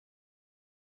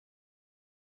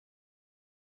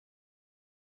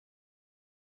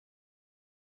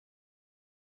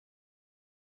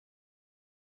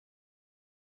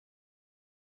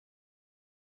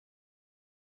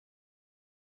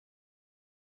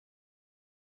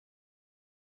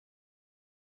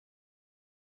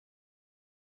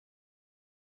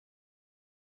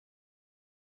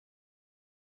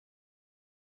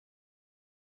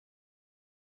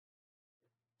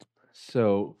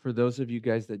So, for those of you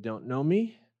guys that don't know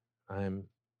me, I'm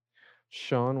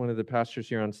Sean, one of the pastors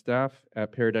here on staff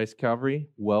at Paradise Calvary.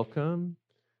 Welcome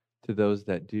to those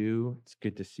that do. It's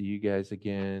good to see you guys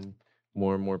again.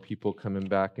 More and more people coming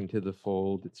back into the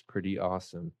fold. It's pretty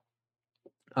awesome.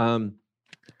 Um,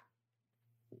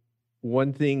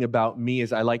 One thing about me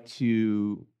is I like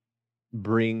to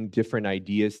bring different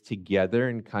ideas together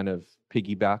and kind of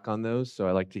piggyback on those. So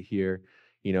I like to hear,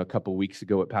 a couple weeks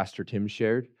ago what Pastor Tim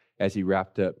shared as he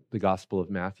wrapped up the Gospel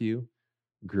of Matthew.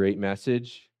 Great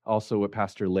message. Also, what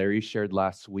Pastor Larry shared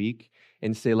last week,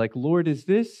 and say, like, Lord,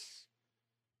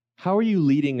 how are you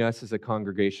leading us as a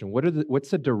congregation?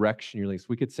 What's the direction you're leading us?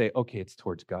 We could say, okay, it's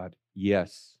towards God.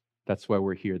 Yes, that's why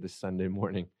we're here this Sunday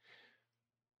morning.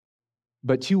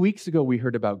 But 2 weeks ago, we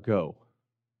heard about go.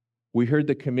 We heard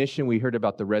the commission, we heard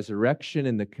about the resurrection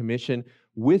and the commission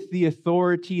with the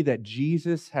authority that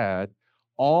Jesus had,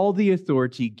 all the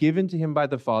authority given to him by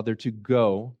the Father to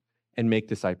go and make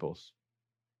disciples.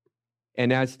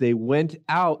 And as they went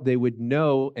out, they would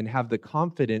know and have the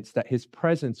confidence that his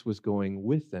presence was going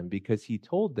with them because he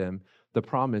told them the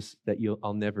promise that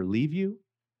I'll never leave you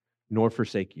nor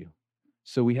forsake you.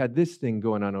 So we had this thing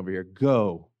going on over here.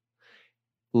 Go.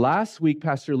 Last week,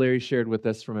 Pastor Larry shared with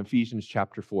us from Ephesians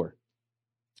chapter 4.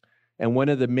 And one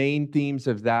of the main themes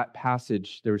of that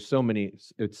passage, there were so many,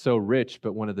 it's so rich,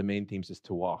 but one of the main themes is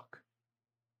to walk.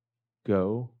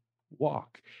 Go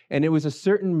walk. And it was a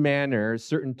certain manner, a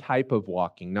certain type of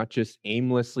walking, not just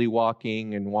aimlessly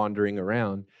walking and wandering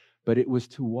around, but it was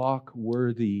to walk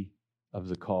worthy of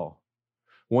the call.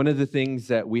 One of the things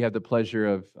that we have the pleasure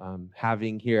of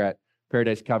having here at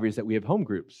Paradise Calvary is that we have home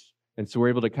groups. And so we're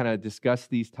able to kind of discuss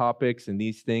these topics and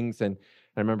these things. And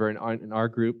I remember in our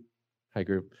group, hi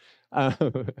group,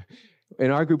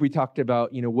 in our group, we talked about,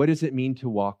 what does it mean to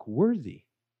walk worthy?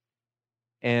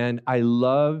 And I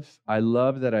love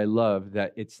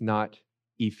that it's not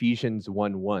Ephesians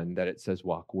 1:1 that it says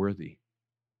walk worthy.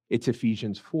 It's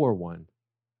Ephesians 4:1.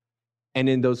 And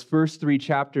in those first 3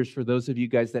 chapters, for those of you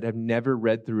guys that have never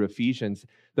read through Ephesians,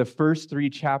 the first 3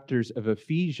 chapters of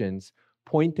Ephesians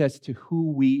point us to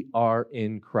who we are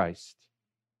in Christ.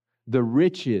 The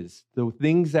riches, the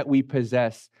things that we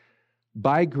possess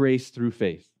by grace through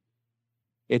faith.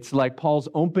 It's like Paul's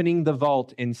opening the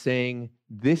vault and saying,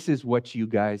 this is what you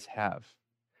guys have.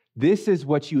 This is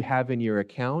what you have in your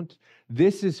account.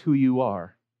 This is who you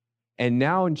are. And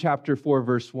now in chapter 4,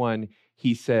 verse 1,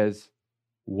 he says,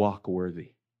 walk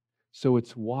worthy. So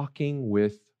it's walking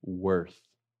with worth.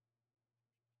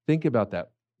 Think about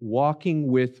that. Walking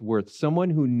with worth. Someone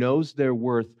who knows their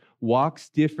worth walks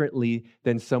differently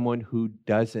than someone who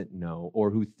doesn't know or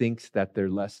who thinks that they're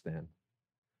less than.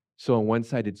 So on one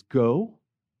side, it's go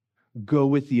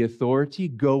with the authority,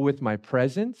 go with my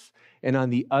presence. And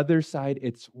on the other side,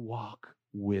 it's walk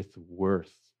with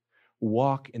worth.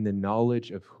 Walk in the knowledge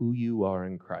of who you are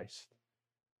in Christ.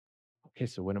 Okay,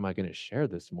 so what am I going to share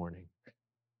this morning?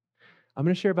 I'm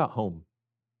going to share about home.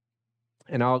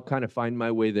 And I'll kind of find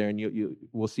my way there and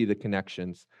we'll see the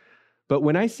connections. But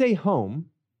when I say home,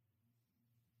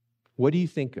 what do you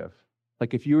think of?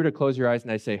 Like if you were to close your eyes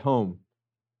and I say home,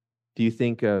 do you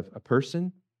think of a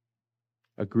person?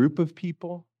 A group of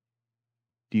people?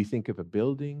 Do you think of a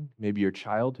building? Maybe your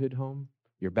childhood home,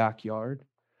 your backyard?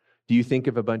 Do you think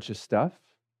of a bunch of stuff?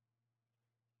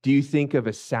 Do you think of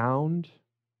a sound?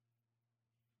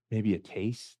 Maybe a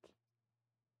taste?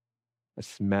 A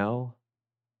smell?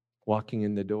 Walking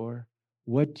in the door?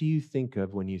 What do you think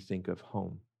of when you think of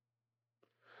home?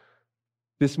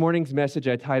 This morning's message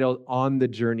I titled On the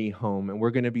Journey Home, and we're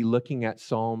going to be looking at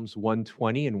Psalms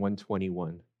 120 and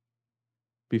 121.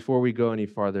 Before we go any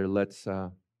farther, let's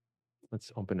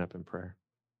open up in prayer.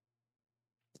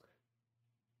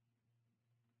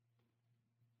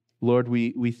 Lord,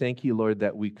 we thank you, Lord,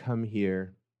 that we come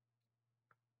here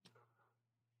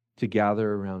to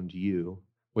gather around you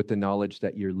with the knowledge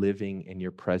that you're living and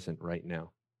you're present right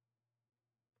now,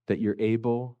 that you're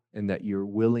able and that you're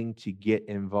willing to get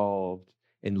involved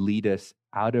and lead us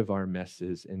out of our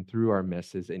messes and through our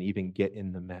messes and even get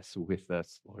in the mess with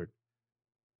us, Lord.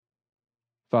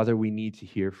 Father, we need to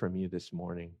hear from you this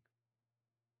morning.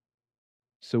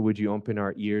 So would you open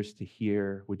our ears to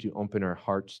hear? Would you open our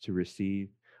hearts to receive?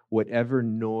 Whatever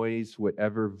noise,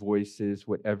 whatever voices,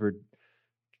 whatever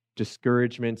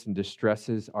discouragements and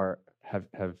distresses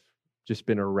have just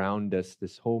been around us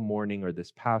this whole morning or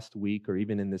this past week or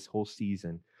even in this whole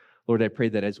season, Lord, I pray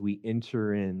that as we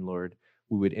enter in, Lord,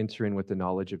 we would enter in with the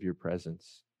knowledge of your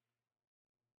presence,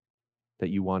 that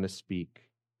you want to speak,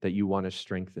 that you want to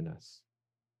strengthen us.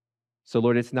 So,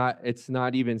 Lord, it's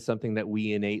not even something that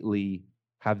we innately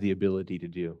have the ability to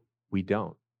do. We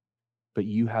don't. but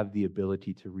you have the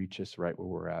ability to reach us right where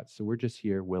we're at. So we're just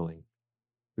here willing.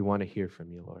 We want to hear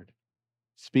from you, Lord.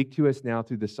 Speak to us now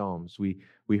through the Psalms.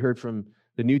 We heard from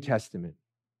the New Testament.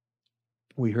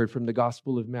 We heard from the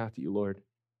Gospel of Matthew, Lord,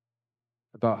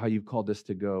 about how you've called us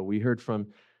to go. We heard from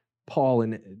Paul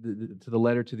to the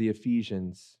letter to the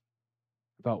Ephesians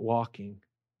about walking.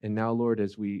 And now, Lord,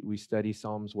 as we study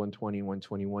Psalms 120 and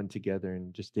 121 together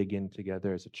and just dig in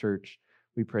together as a church,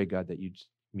 we pray, God, that you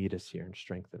meet us here and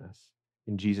strengthen us.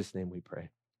 In Jesus' name we pray.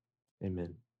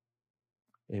 Amen.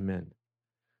 Amen.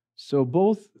 So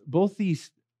both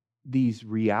these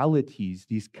realities,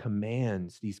 these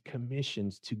commands, these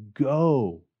commissions to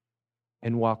go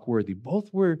and walk worthy,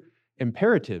 both were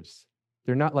imperatives.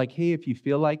 They're not like, hey, if you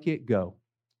feel like it, go.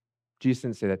 Jesus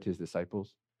didn't say that to his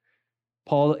disciples.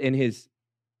 Paul, in his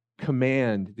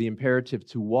command, the imperative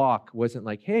to walk, wasn't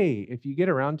like, hey, if you get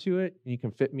around to it and you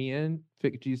can fit me in,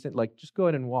 fit Jesus in, like, just go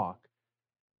ahead and walk.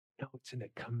 No, it's in a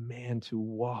command to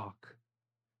walk.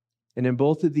 And in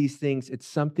both of these things, it's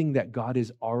something that God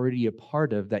is already a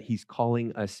part of, that he's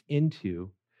calling us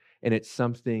into, and it's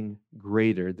something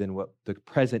greater than what the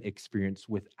present experience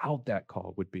without that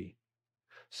call would be.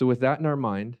 So with that in our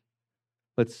mind,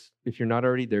 let's, if you're not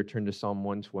already there, turn to Psalm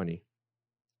 120.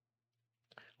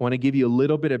 I want to give you a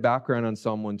little bit of background on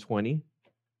Psalm 120.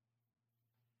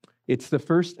 It's the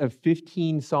first of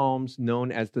 15 Psalms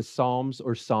known as the Psalms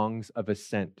or Songs of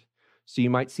Ascent. So you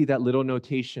might see that little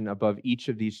notation above each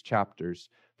of these chapters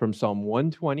from Psalm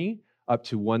 120 up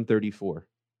to 134.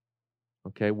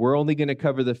 Okay, we're only going to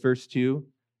cover the first two.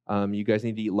 You guys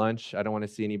need to eat lunch. I don't want to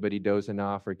see anybody dozing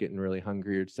off or getting really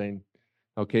hungry or saying,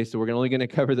 okay, so we're only going to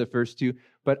cover the first two.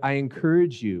 But I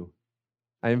encourage you,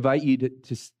 I invite you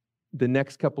to the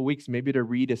next couple weeks, maybe to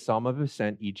read a Psalm of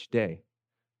Ascent each day.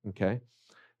 Okay?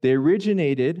 They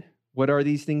originated, what are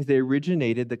these things? They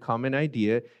originated, the common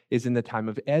idea is in the time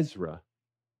of Ezra.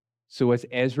 So as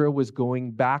Ezra was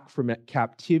going back from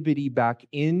captivity back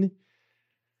in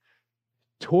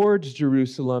towards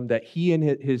Jerusalem, that he and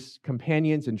his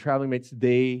companions and traveling mates,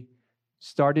 they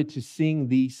started to sing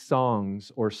these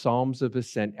songs or Psalms of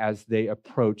Ascent as they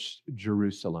approached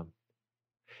Jerusalem.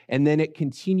 And then it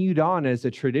continued on as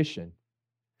a tradition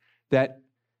that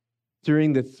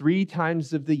during the 3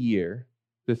 times of the year,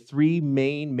 the 3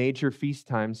 main major feast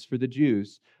times for the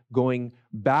Jews, going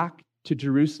back to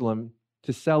Jerusalem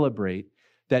to celebrate,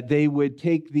 that they would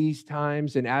take these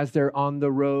times, and as they're on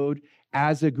the road,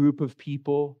 as a group of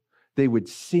people, they would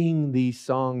sing these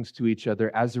songs to each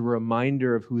other as a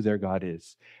reminder of who their God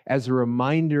is, as a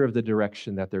reminder of the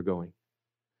direction that they're going.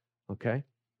 Okay?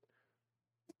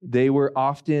 They were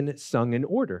often sung in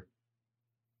order.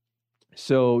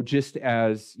 So just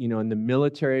as, in the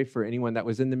military, for anyone that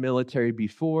was in the military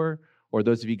before, or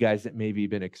those of you guys that maybe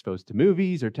been exposed to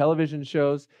movies or television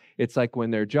shows, it's like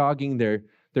when they're jogging,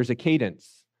 there's a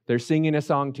cadence. They're singing a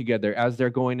song together as they're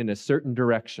going in a certain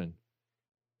direction.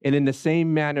 And in the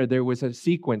same manner, there was a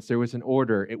sequence, there was an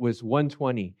order. It was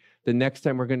 120. The next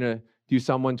time we're going to do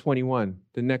Psalm 121.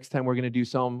 The next time we're going to do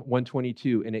Psalm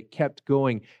 122. And it kept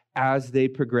going as they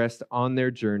progressed on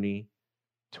their journey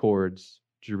towards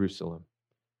Jerusalem.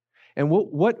 And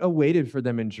what awaited for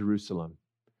them in Jerusalem?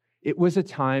 It was a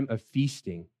time of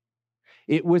feasting.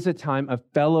 It was a time of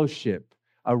fellowship,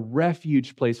 a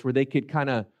refuge place where they could kind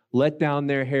of let down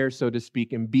their hair, so to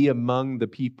speak, and be among the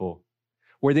people,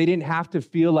 where they didn't have to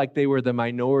feel like they were the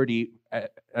minority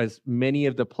as many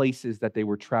of the places that they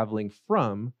were traveling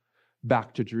from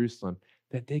back to Jerusalem,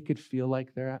 that they could feel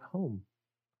like they're at home.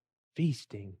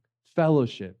 Feasting,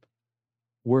 fellowship,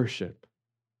 worship.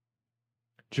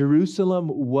 Jerusalem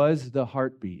was the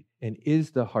heartbeat and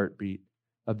is the heartbeat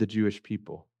of the Jewish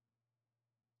people.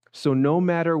 So no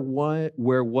matter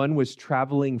where one was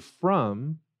traveling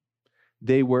from,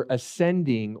 they were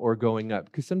ascending or going up.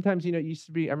 Because sometimes, it used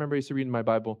to be, I remember I used to read in my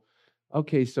Bible,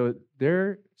 okay, so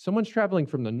someone's traveling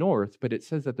from the north, but it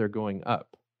says that they're going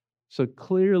up. So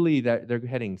clearly that they're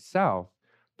heading south,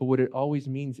 but what it always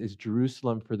means is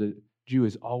Jerusalem for the Jew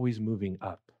is always moving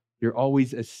up. You're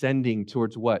always ascending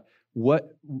towards what?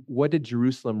 What did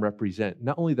Jerusalem represent?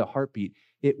 Not only the heartbeat,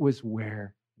 it was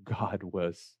where God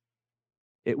was.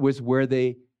 It was where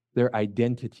their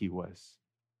identity was,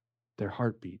 their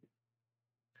heartbeat.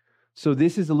 So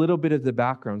this is a little bit of the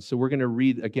background. So we're going to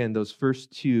read, again, those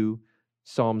first 2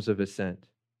 Psalms of Ascent.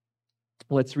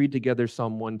 Let's read together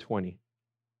Psalm 120. It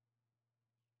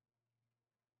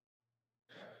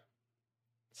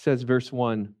says, verse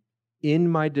 1, "In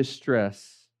my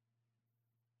distress,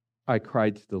 I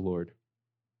cried to the Lord,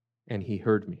 and he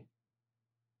heard me.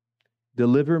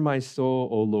 Deliver my soul,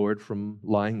 O Lord, from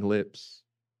lying lips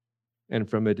and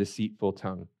from a deceitful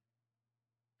tongue.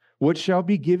 What shall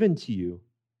be given to you?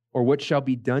 Or what shall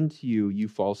be done to you, you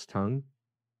false tongue?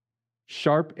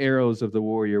 Sharp arrows of the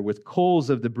warrior with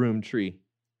coals of the broom tree.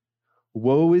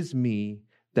 Woe is me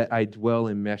that I dwell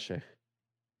in Meshech,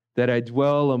 that I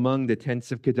dwell among the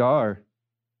tents of Kedar.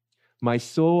 My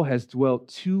soul has dwelt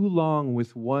too long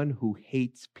with one who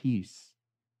hates peace.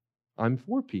 I'm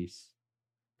for peace,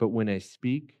 but when I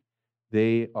speak,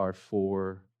 they are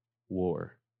for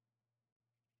war.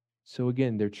 So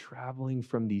again, they're traveling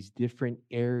from these different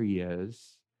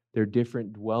areas, their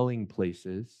different dwelling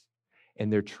places,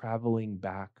 and they're traveling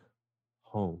back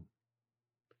home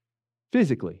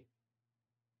physically.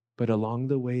 But along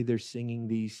the way, they're singing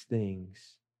these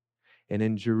things. And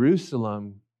in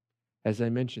Jerusalem, as I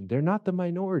mentioned, they're not the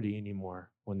minority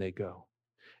anymore when they go.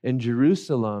 In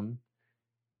Jerusalem,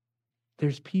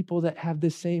 there's people that have the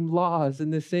same laws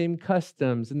and the same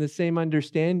customs and the same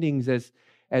understandings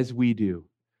as we do.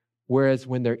 Whereas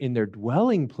when they're in their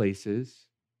dwelling places,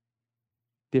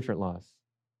 different laws,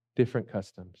 different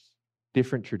customs,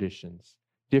 different traditions,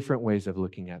 different ways of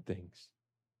looking at things.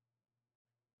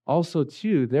 Also,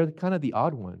 too, they're kind of the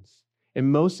odd ones.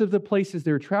 In most of the places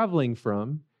they're traveling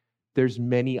from, there's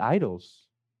many idols.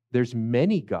 There's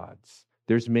many gods.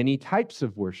 There's many types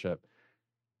of worship.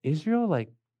 Israel,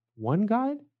 like one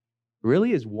God?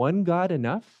 Really? Is one God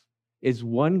enough? Is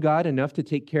one God enough to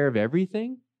take care of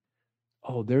everything?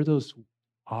 Oh, they're those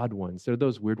odd ones. They're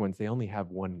those weird ones. They only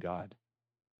have one God.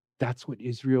 That's what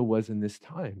Israel was in this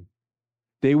time.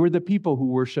 They were the people who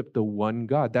worshiped the one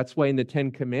God. That's why in the 10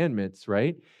 Commandments,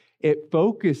 right, it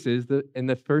focuses in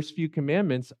the first few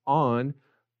commandments on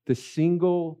the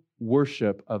single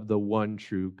worship of the one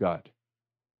true God,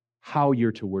 how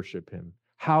you're to worship him,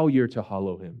 how you're to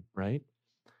hallow him, right?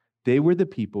 They were the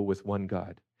people with one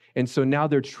God. And so now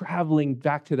they're traveling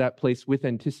back to that place with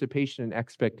anticipation and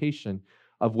expectation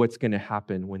of what's going to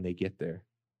happen when they get there.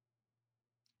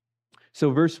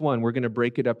 So verse 1, we're going to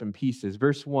break it up in pieces.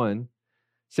 Verse 1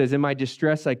 says, in my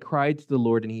distress, I cried to the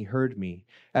Lord and he heard me.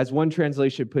 As one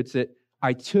translation puts it,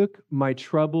 I took my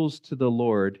troubles to the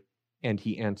Lord and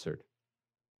he answered.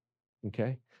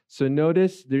 Okay? So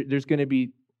notice there's going to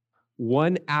be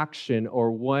one action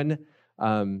or one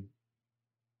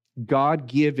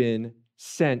God-given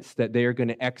sense that they are going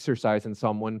to exercise in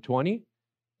Psalm 120,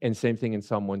 and same thing in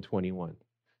Psalm 121.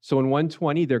 So in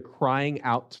 120, they're crying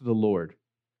out to the Lord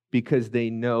because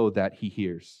they know that he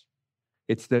hears.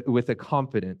 It's with a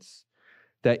confidence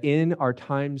that in our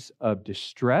times of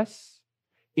distress,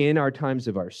 in our times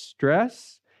of our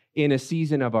stress, in a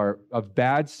season of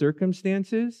bad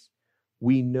circumstances,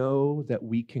 we know that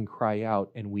we can cry out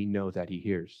and we know that he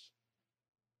hears.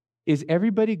 Is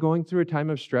everybody going through a time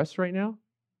of stress right now?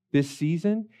 This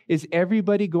season? Is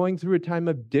everybody going through a time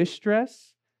of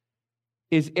distress?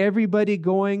 Is everybody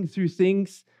going through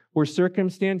things where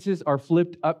circumstances are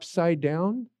flipped upside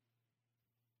down?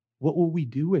 What will we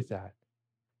do with that?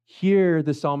 Here,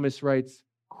 the psalmist writes,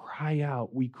 cry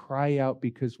out. We cry out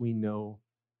because we know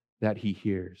that he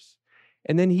hears.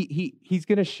 And then he's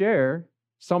going to share,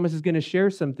 psalmist is going to share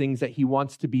some things that he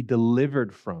wants to be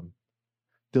delivered from.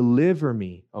 Deliver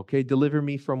me, okay? Deliver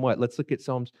me from what? Let's look at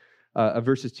Psalms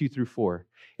verses 2-4.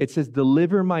 It says,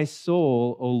 deliver my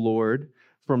soul, O Lord,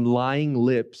 from lying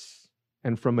lips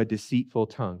and from a deceitful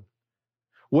tongue.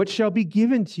 What shall be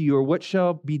given to you, or what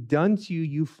shall be done to you,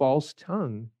 you false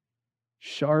tongue?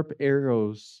 Sharp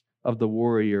arrows of the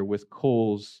warrior with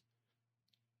coals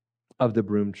of the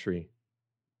broom tree.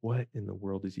 What in the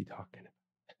world is he talking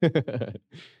about?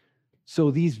 So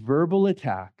these verbal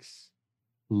attacks,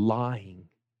 lying,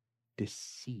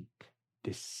 deceit,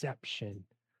 deception,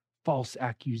 false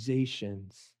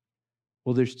accusations.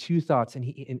 Well, there's two thoughts,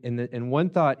 and one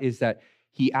thought is that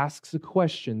he asks a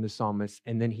question, the psalmist,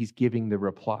 and then he's giving the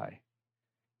reply.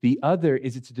 The other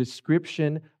is it's a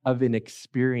description of an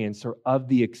experience or of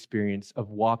the experience of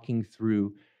walking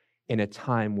through in a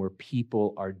time where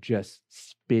people are just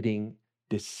spitting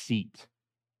deceit.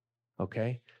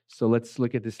 Okay? So let's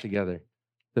look at this together.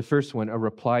 The first one, a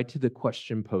reply to the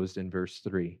question posed in verse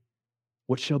 3.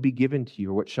 What shall be given to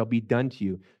you, or what shall be done to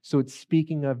you? So it's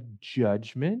speaking of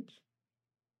judgment,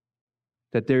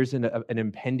 that there's an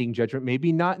impending judgment,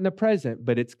 maybe not in the present,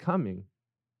 but it's coming.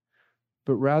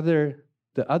 But rather,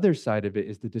 the other side of it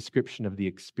is the description of the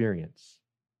experience.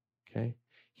 Okay?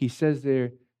 He says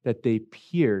there that they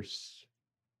pierce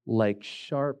like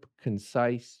sharp,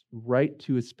 concise, right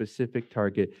to a specific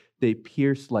target. They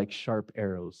pierce like sharp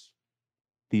arrows,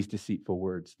 these deceitful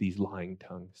words, these lying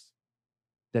tongues,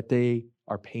 that they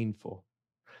are painful.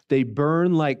 They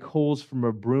burn like coals from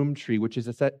a broom tree, which is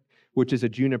a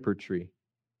juniper tree.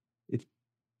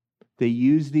 They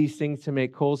use these things to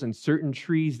make coals, and certain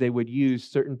trees they would use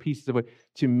certain pieces of wood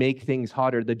to make things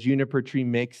hotter. The juniper tree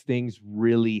makes things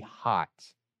really hot,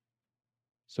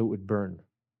 so it would burn.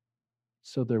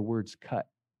 So their words cut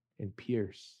and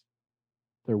pierce.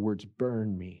 Their words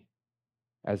burn me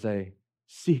as I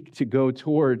seek to go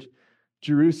toward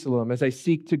Jerusalem, as I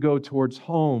seek to go towards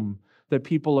home. The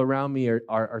people around me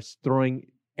are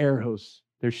throwing arrows.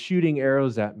 They're shooting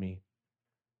arrows at me.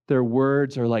 Their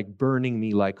words are like burning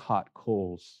me like hot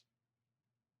coals.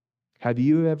 Have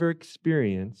you ever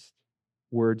experienced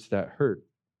words that hurt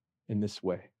in this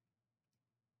way?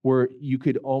 Where you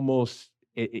could almost,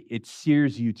 it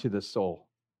sears you to the soul.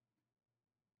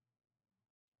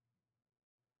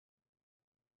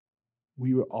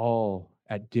 We were all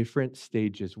at different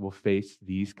stages will face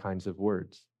these kinds of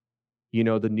words. You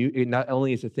know, it not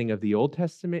only is a thing of the Old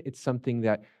Testament, it's something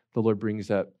that the Lord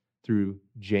brings up through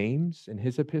James in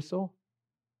his epistle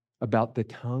about the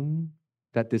tongue,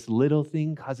 that this little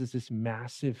thing causes this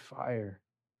massive fire.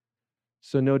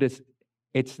 So notice,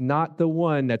 it's not the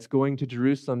one that's going to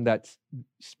Jerusalem that's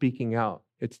speaking out.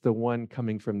 It's the one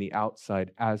coming from the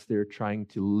outside as they're trying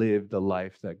to live the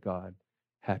life that God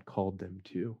had called them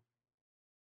to.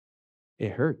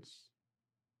 It hurts.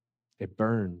 It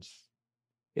burns.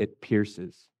 It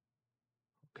pierces.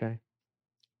 Okay?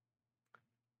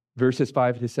 Verses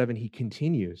 5-7, he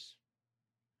continues.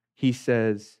 He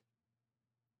says,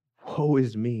 "Woe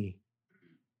is me,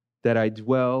 that I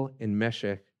dwell in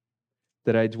Meshech,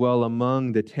 that I dwell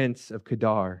among the tents of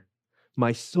Kedar.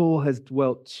 My soul has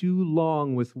dwelt too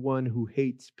long with one who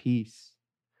hates peace.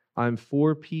 I'm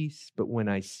for peace, but when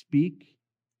I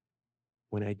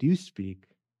do speak,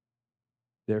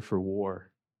 they're for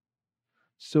war."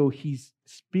 So he's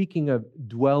speaking of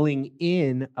dwelling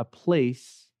in a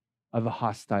place of a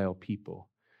hostile people,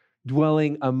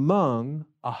 dwelling among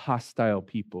a hostile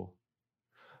people.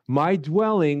 My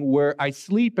dwelling where I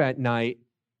sleep at night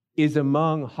is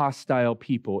among hostile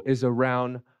people, is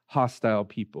around hostile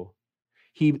people.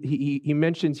 He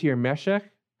mentions here Meshech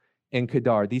and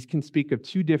Kedar. These can speak of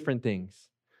two different things.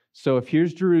 So if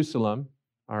here's Jerusalem,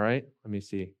 all right, let me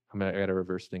see. I got to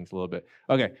reverse things a little bit.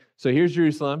 Okay, so here's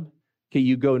Jerusalem. Okay,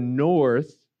 you go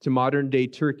north to modern day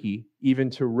Turkey, even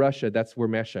to Russia. That's where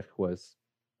Meshech was.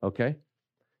 Okay,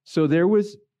 so there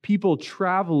was people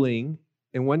traveling.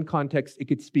 In one context, it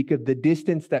could speak of the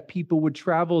distance that people would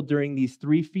travel during these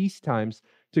 3 feast times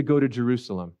to go to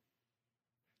Jerusalem.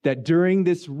 That during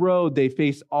this road, they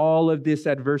face all of this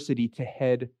adversity to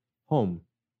head home.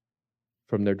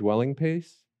 From their dwelling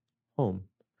place, home.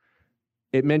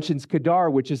 It mentions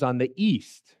Kedar, which is on the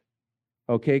east.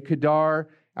 Okay, Kedar,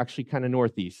 actually kind of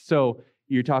northeast. So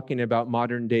you're talking about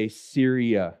modern day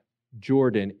Syria,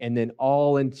 Jordan, and then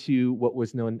all into what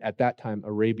was known at that time,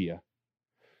 Arabia.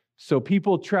 So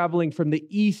people traveling from the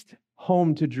east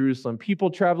home to Jerusalem, people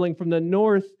traveling from the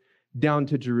north down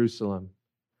to Jerusalem.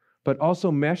 But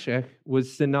also Meshech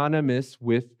was synonymous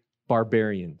with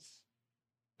barbarians.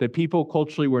 The people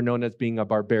culturally were known as being a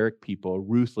barbaric people, a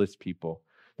ruthless people.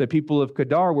 The people of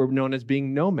Kedar were known as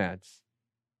being nomads.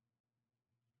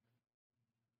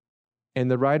 And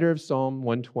the writer of Psalm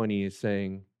 120 is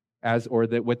saying,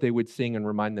 what they would sing and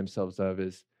remind themselves of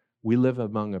is, we live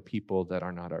among a people that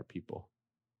are not our people.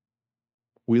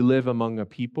 We live among a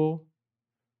people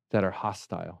that are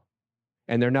hostile.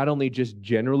 And they're not only just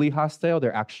generally hostile,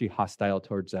 they're actually hostile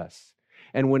towards us.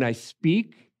 And when I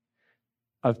speak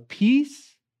of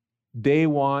peace, they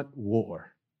want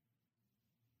war.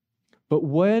 But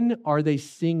when are they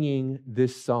singing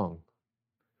this song?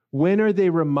 When are they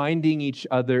reminding each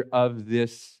other of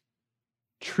this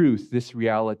truth, this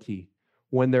reality?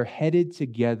 When they're headed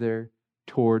together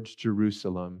towards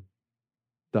Jerusalem,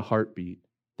 the heartbeat,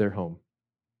 their home.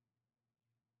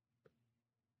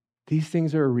 These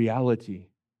things are a reality.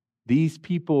 These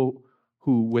people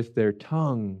who with their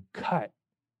tongue cut,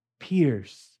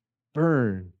 pierce,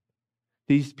 burn.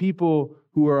 These people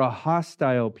who are a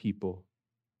hostile people.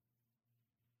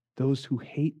 Those who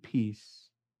hate peace.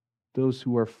 Those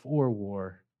who are for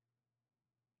war.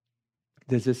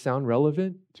 Does this sound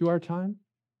relevant to our time?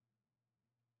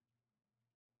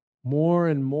 More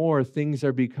and more things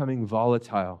are becoming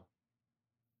volatile.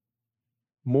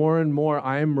 More and more,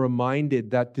 I am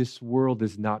reminded that this world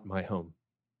is not my home.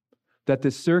 That the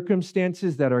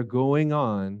circumstances that are going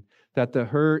on, that the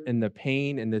hurt and the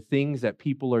pain and the things that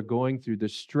people are going through, the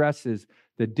stresses,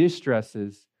 the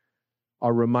distresses,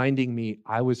 are reminding me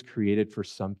I was created for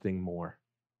something more.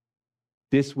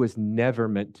 This was never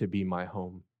meant to be my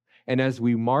home. And as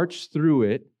we march through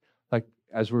it, like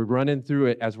as we're running through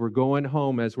it, as we're going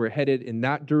home, as we're headed in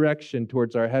that direction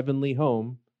towards our heavenly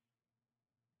home,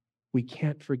 we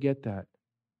can't forget that.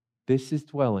 This is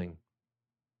dwelling.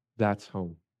 That's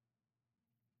home.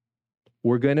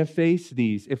 We're going to face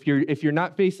these. If you're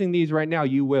not facing these right now,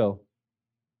 you will.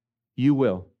 You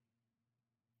will.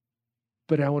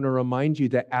 But I want to remind you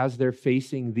that as they're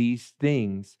facing these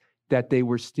things, that they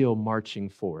were still marching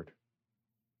forward.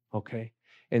 Okay?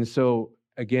 And so,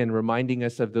 again, reminding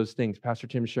us of those things. Pastor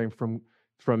Tim sharing from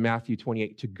Matthew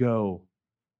 28 to go.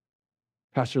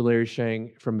 Pastor Larry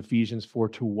sharing from Ephesians 4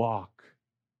 to walk.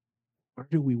 Where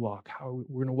do we walk?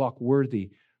 We're going to walk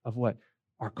worthy of what?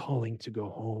 Our calling to go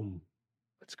home.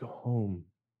 Let's go home.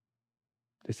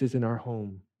 This isn't our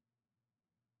home.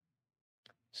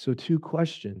 So 2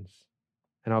 questions,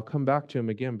 and I'll come back to them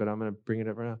again, but I'm going to bring it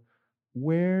up right now.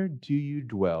 Where do you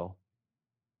dwell?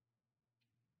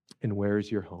 And where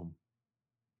is your home?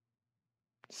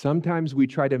 Sometimes we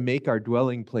try to make our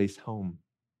dwelling place home.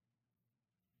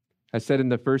 I said in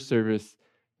the first service,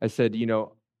 I said,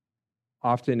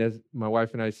 often as my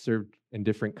wife and I served in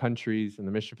different countries in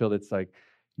the mission field, it's like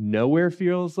nowhere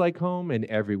feels like home and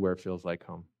everywhere feels like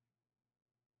home.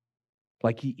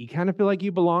 Like you kind of feel like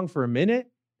you belong for a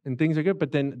minute and things are good,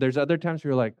 but then there's other times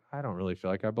where you're like, I don't really feel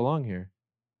like I belong here.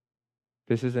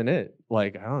 This isn't it.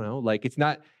 Like, I don't know. Like it's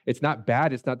not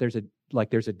bad. It's not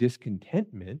there's a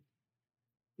discontentment.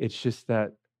 It's just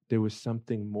that there was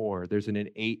something more. There's an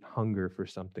innate hunger for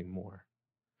something more.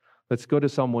 Let's go to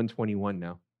Psalm 121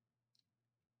 now.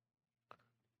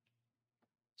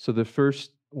 So the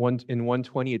first one in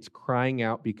 120, it's crying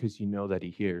out because you know that he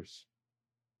hears.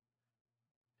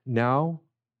 Now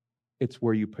it's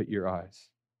where you put your eyes.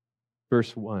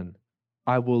 Verse 1,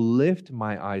 I will lift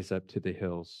my eyes up to the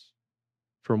hills.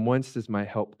 From whence does my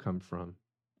help come from?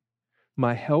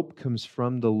 My help comes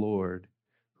from the Lord,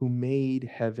 who made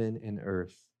heaven and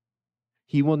earth.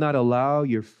 He will not allow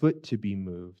your foot to be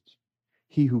moved.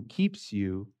 He who keeps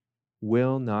you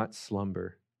will not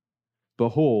slumber.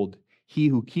 Behold, he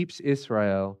who keeps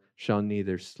Israel shall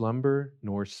neither slumber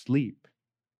nor sleep.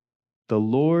 The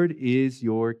Lord is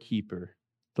your keeper.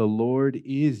 The Lord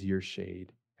is your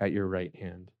shade at your right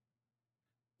hand.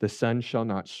 The sun shall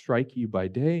not strike you by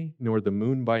day, nor the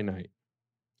moon by night.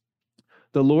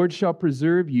 The Lord shall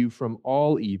preserve you from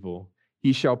all evil.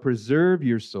 He shall preserve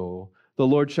your soul. The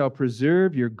Lord shall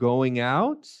preserve your going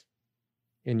out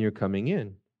and your coming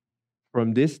in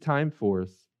from this time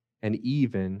forth and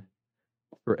even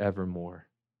forevermore.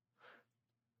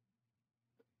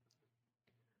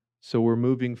 So we're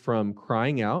moving from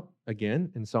crying out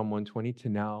again in Psalm 120 to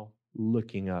now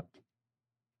looking up.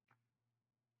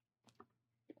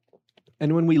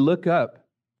 And when we look up,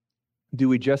 do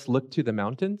we just look to the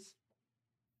mountains?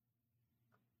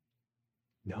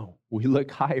 No, we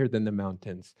look higher than the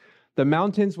mountains. The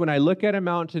mountains, when I look at a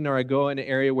mountain or I go in an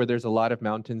area where there's a lot of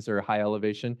mountains or high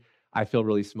elevation, I feel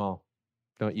really small.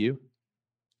 Don't you?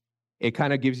 It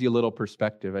kind of gives you a little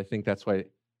perspective. I think that's why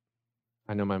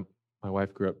I know my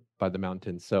wife grew up by the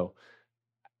mountains. So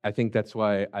I think that's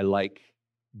why I like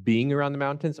being around the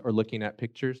mountains or looking at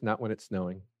pictures, not when it's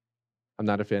snowing. I'm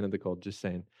not a fan of the cold, just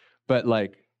saying. But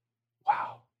like,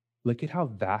 wow, look at how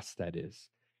vast that is.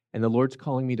 And the Lord's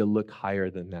calling me to look higher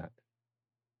than that.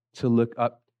 To look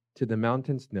up to the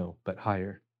mountains? No, but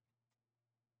higher.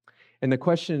 And the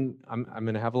question, I'm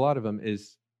going to have a lot of them,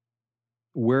 is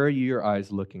where are your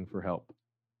eyes looking for help?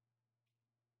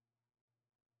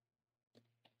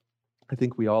 I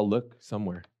think we all look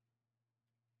somewhere.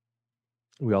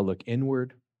 We all look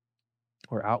inward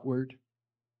or outward.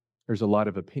 There's a lot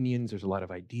of opinions, there's a lot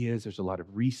of ideas, there's a lot of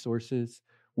resources.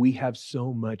 We have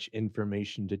so much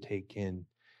information to take in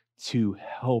to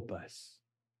help us.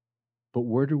 But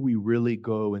where do we really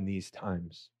go in these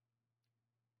times?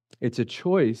 It's a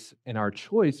choice, and our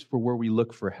choice for where we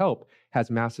look for help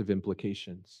has massive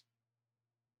implications.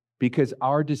 Because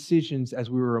our decisions, as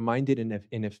we were reminded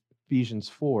in Ephesians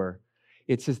 4,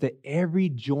 it says that every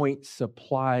joint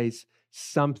supplies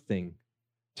something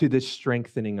to the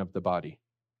strengthening of the body.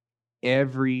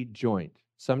 Every joint.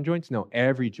 Some joints? No,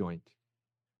 every joint.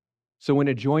 So when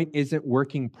a joint isn't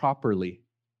working properly,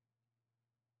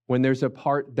 when there's a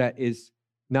part that is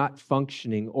not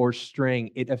functioning or straying,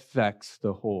 it affects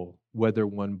the whole, whether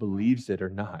one believes it or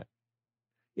not.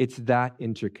 It's that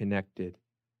interconnected.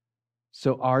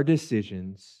 So our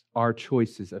decisions, our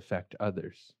choices affect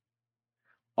others.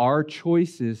 Our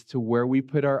choices to where we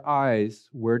put our eyes,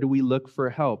 where do we look for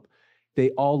help, they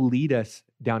all lead us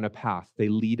down a path. They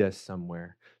lead us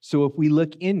somewhere. So if we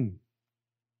look in,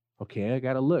 okay, I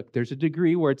got to look. There's a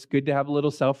degree where it's good to have a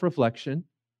little self-reflection.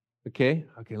 Okay,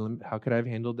 how could I have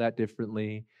handled that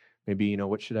differently? Maybe,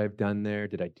 what should I have done there?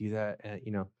 Did I do that?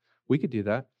 We could do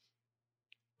that.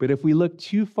 But if we look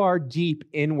too far deep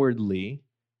inwardly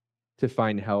to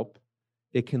find help,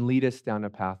 it can lead us down a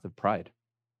path of pride.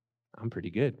 I'm pretty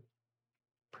good,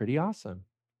 pretty awesome.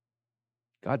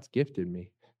 God's gifted me.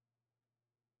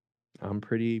 I'm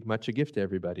pretty much a gift to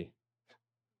everybody.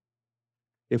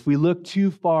 If we look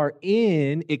too far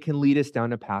in, it can lead us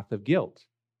down a path of guilt.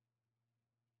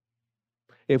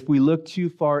 If we look too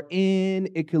far in,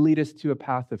 it can lead us to a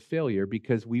path of failure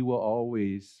because we will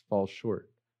always fall short.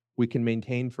 We can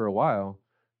maintain for a while,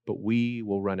 but we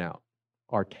will run out.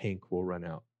 Our tank will run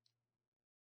out.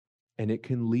 And it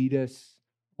can lead us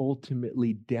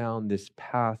ultimately down this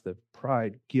path of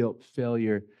pride, guilt,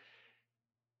 failure,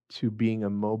 to being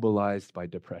immobilized by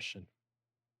depression.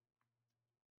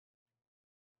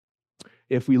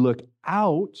 If we look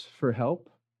out for help,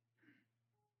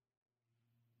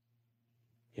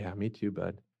 yeah, me too,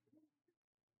 bud.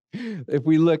 If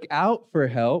we look out for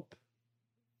help,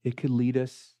 it could lead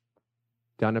us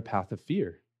down a path of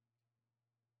fear.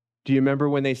 Do you remember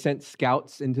when they sent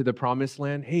scouts into the promised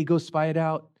land? Hey, go spy it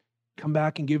out. Come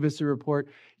back and give us a report.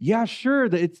 Yeah, sure.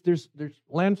 There's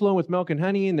land flowing with milk and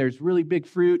honey, and there's really big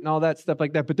fruit and all that stuff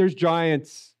like that, but there's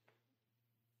giants.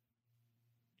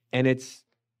 And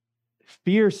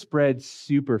fear spreads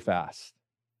super fast.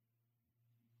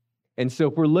 And so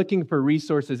if we're looking for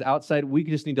resources outside, we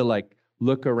just need to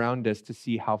look around us to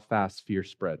see how fast fear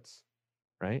spreads,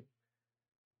 right?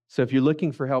 So if you're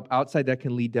looking for help outside, that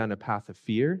can lead down a path of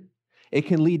fear. It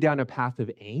can lead down a path of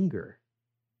anger.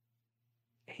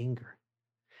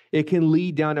 It can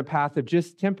lead down a path of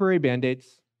just temporary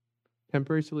band-aids,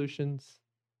 temporary solutions.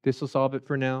 This will solve it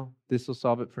for now. This will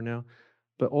solve it for now.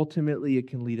 But ultimately, it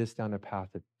can lead us down a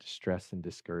path of distress and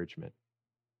discouragement.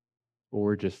 Or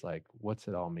we're just like, what's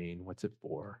it all mean? What's it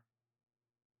for?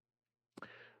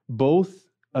 Both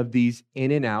of these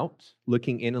in and out,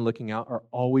 looking in and looking out, are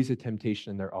always a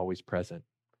temptation and they're always present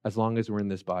as long as we're in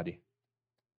this body.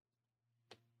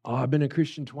 Oh, I've been a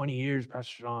Christian 20 years,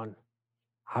 Pastor Sean.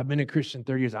 I've been a Christian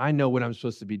 30 years. I know what I'm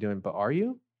supposed to be doing, but are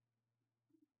you?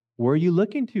 Where are you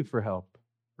looking to for help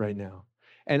right now?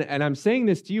 And I'm saying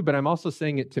this to you, but I'm also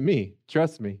saying it to me.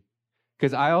 Trust me,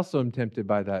 because I also am tempted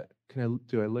by that.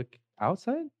 Do I look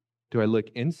outside? Do I look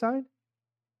inside?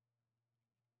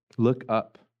 Look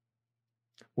up.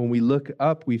 When we look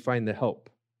up, we find the help.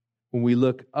 When we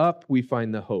look up, we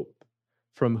find the hope.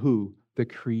 From who? The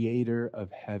creator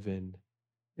of heaven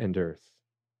and earth.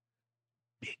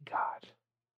 Big God.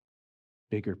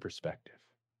 Bigger perspective,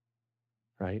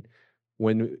 right?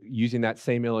 When using that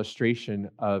same illustration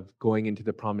of going into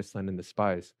the promised land and the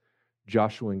spies,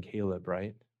 Joshua and Caleb,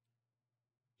 right?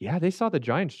 Yeah, they saw the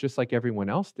giants just like everyone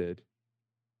else did.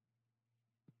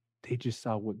 They just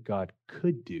saw what God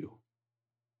could do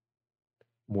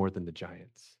more than the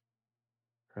giants,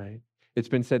 right? It's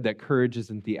been said that courage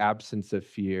isn't the absence of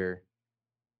fear.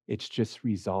 It's just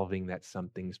resolving that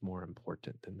something's more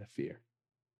important than the fear.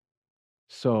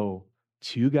 So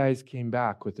 2 guys came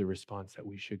back with the response that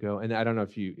we should go. And I don't know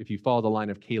if you follow the line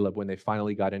of Caleb when they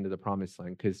finally got into the promised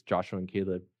land, because Joshua and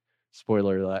Caleb,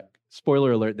 spoiler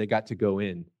alert, they got to go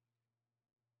in.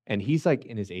 And he's like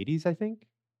in his 80s, I think.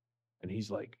 And he's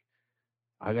like,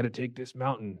 I got to take this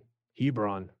mountain,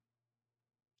 Hebron.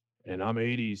 And I'm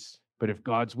 80s. But if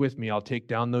God's with me, I'll take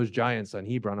down those giants on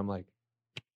Hebron. I'm like,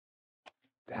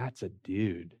 that's a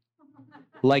dude.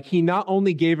 Like, he not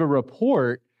only gave a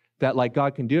report that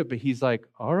God can do it, but he's like,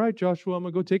 all right, Joshua, I'm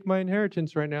going to go take my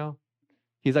inheritance right now.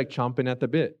 He's like chomping at the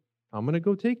bit. I'm going to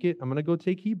go take it. I'm going to go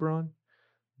take Hebron.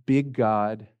 Big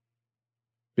God,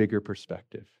 bigger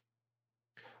perspective.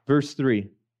 Verse 3,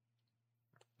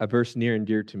 a verse near and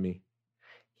dear to me.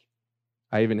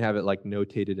 I even have it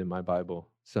notated in my Bible,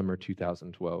 summer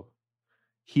 2012.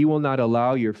 He will not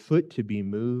allow your foot to be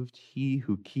moved. He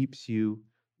who keeps you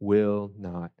will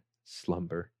not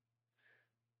slumber.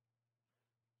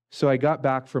 So I got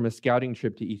back from a scouting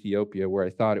trip to Ethiopia where I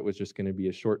thought it was just going to be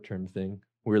a short-term thing.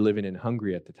 We were living in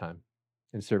Hungary at the time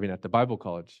and serving at the Bible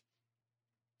college.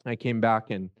 I came back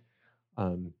and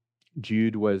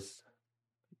Jude was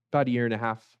about a year and a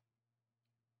half.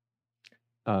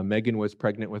 Megan was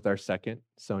pregnant with our second,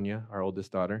 Sonia, our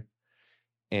oldest daughter.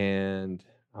 And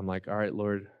I'm like, all right,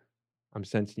 Lord, I'm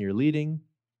sensing you're leading,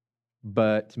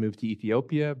 but to move to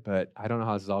Ethiopia, but I don't know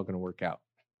how this is all going to work out.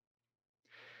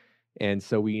 And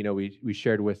so we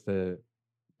shared with the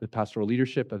pastoral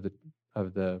leadership of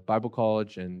the Bible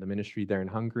college and the ministry there in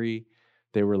Hungary.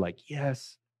 They were like,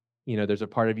 yes. There's a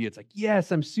part of you, it's like,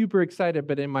 yes, I'm super excited.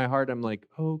 But in my heart, I'm like,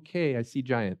 okay, I see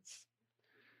giants.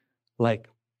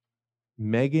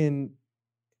 Megan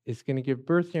is going to give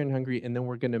birth here in Hungary, and then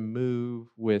we're going to move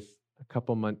with a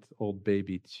couple-month-old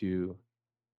baby to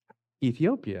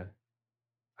Ethiopia.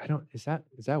 is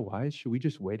that wise? Should we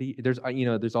just wait? There's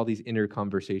all these inner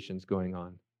conversations going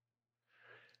on.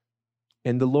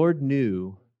 And the Lord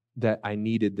knew that I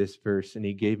needed this verse, and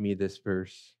he gave me this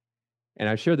verse. And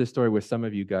I've shared this story with some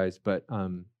of you guys, but a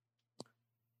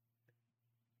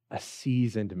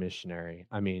seasoned missionary,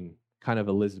 kind of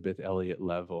Elizabeth Elliot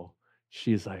level,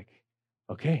 she's like,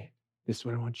 okay, this is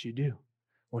what I want you to do.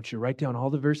 I want you to write down all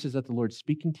the verses that the Lord's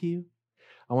speaking to you.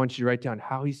 I want you to write down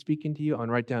how he's speaking to you. I want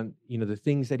to write down, the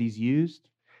things that he's used.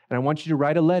 And I want you to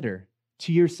write a letter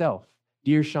to yourself.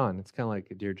 Dear Sean, it's kind of like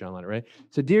a Dear John letter, right?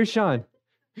 So, Dear Sean,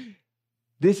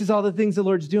 this is all the things the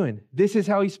Lord's doing. This is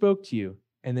how he spoke to you.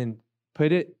 And then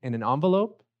put it in an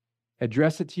envelope,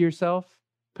 address it to yourself,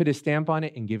 put a stamp on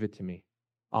it, and give it to me.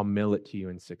 I'll mail it to you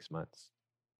in 6 months.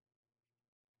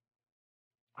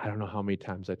 I don't know how many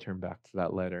times I turned back to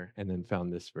that letter and then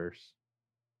found this verse.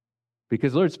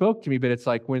 Because the Lord spoke to me, but it's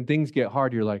like when things get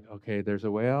hard, you're like, okay, there's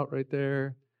a way out right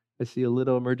there. I see a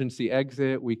little emergency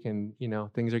exit. We can,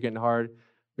 things are getting hard.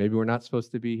 Maybe we're not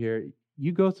supposed to be here.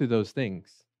 You go through those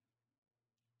things.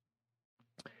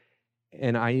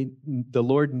 And the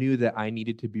Lord knew that I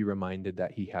needed to be reminded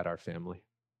that he had our family.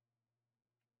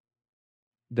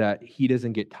 That he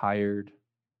doesn't get tired,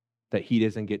 that he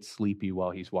doesn't get sleepy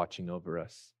while he's watching over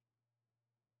us.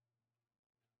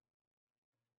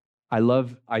 I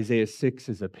love Isaiah 6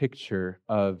 as a picture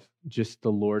of just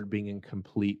the Lord being in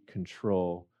complete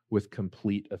control with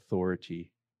complete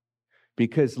authority.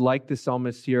 Because like the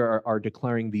psalmists here are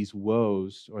declaring these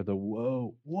woes, or the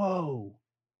whoa,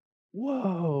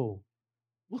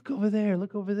 look over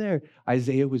there.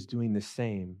 Isaiah was doing the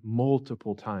same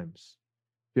multiple times.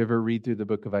 If you ever read through the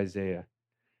book of Isaiah.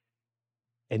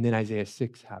 And then Isaiah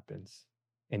 6 happens,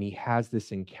 and he has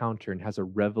this encounter and has a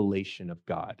revelation of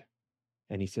God.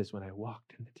 And he says, when I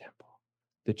walked in the temple,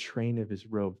 the train of his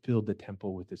robe filled the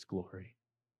temple with his glory.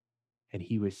 And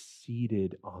he was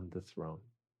seated on the throne.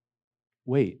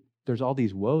 Wait, there's all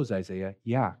these woes, Isaiah.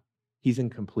 Yeah, he's in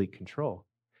complete control.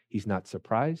 He's not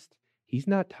surprised. He's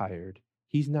not tired.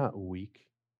 He's not weak.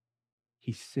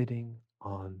 He's sitting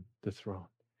on the throne.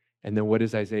 And then what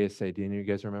does Isaiah say? Do any of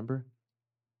you guys remember?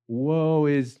 Woe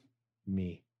is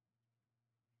me.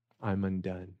 I'm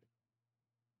undone.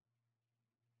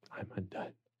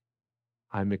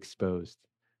 I'm exposed.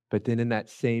 But then in that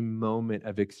same moment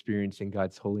of experiencing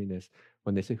God's holiness,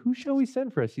 when they say, who shall we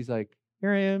send for us? He's like,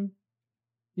 here I am.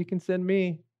 You can send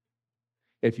me.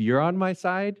 If you're on my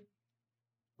side,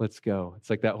 let's go. It's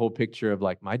like that whole picture of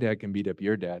like, my dad can beat up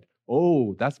your dad.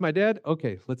 Oh, that's my dad?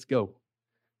 Okay, let's go.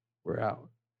 We're out.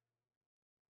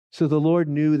 So the Lord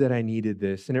knew that I needed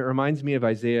this. And it reminds me of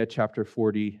Isaiah chapter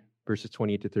 40, verses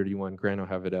 28 to 31. Grant will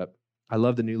have it up. I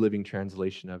love the New Living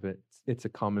Translation of it. It's a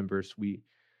common verse. We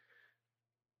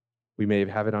may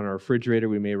have it on our refrigerator.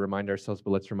 We may remind ourselves,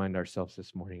 but let's remind ourselves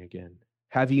this morning again.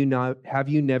 Have you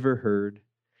never heard?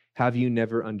 Have you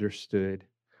never understood?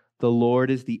 The Lord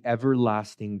is the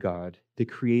everlasting God, the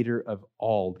creator of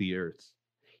all the earth.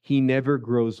 He never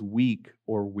grows weak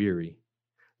or weary.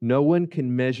 No one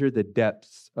can measure the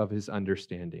depths of his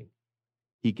understanding.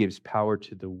 He gives power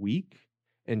to the weak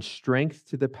and strength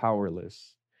to the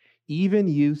powerless. Even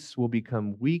youths will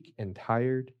become weak and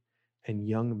tired, and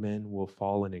young men will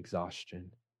fall in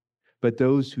exhaustion. But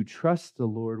those who trust the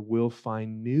Lord will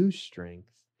find new strength.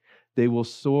 They will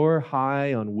soar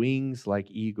high on wings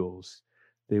like eagles.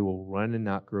 They will run and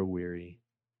not grow weary.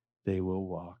 They will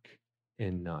walk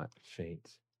and not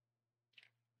faint.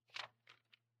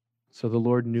 So the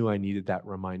Lord knew I needed that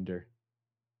reminder.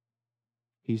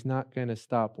 He's not going to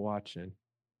stop watching.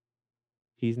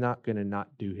 He's not going to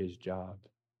not do his job.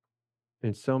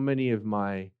 And so many of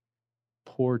my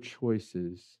poor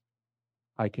choices,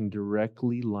 I can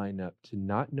directly line up to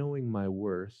not knowing my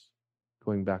worth,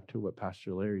 going back to what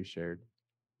Pastor Larry shared,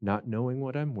 not knowing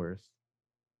what I'm worth,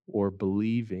 or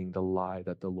believing the lie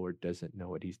that the Lord doesn't know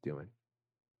what he's doing.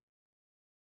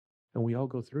 And we all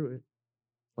go through it.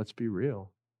 Let's be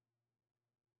real.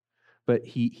 But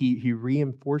he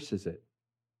reinforces it.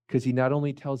 Because he not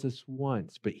only tells us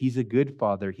once, but he's a good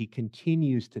father. He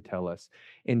continues to tell us.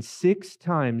 And 6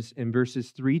 times in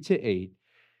verses 3 to 8,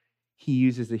 he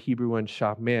uses the Hebrew one,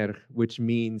 shamer, which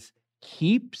means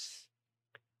keeps,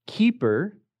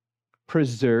 keeper,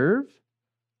 preserve,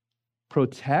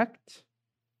 protect,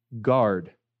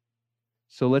 guard.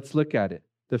 So let's look at it.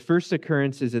 The first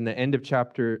occurrence is in the end of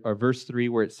chapter or verse 3,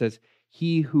 where it says,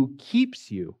 he who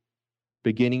keeps you.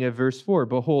 Beginning of verse 4,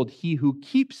 behold, he who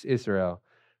keeps Israel.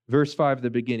 Verse 5, the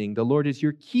beginning, the Lord is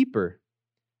your keeper.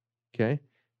 Okay.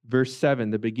 Verse 7,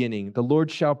 the beginning, the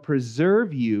Lord shall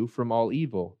preserve you from all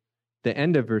evil. The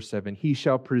end of verse 7, he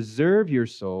shall preserve your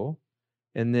soul.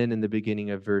 And then in the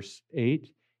beginning of verse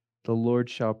 8, The Lord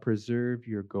shall preserve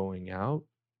your going out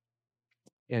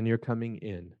and your coming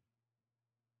in.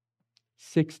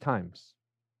 6 times.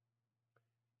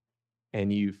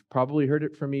 And you've probably heard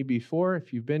it from me before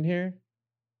if you've been here,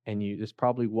 and this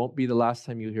probably won't be the last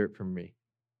time you hear it from me.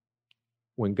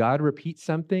 When God repeats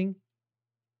something,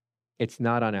 it's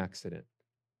not on accident.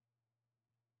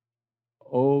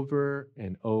 Over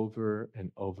and over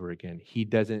and over again. He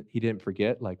didn't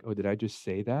forget, like, oh, did I just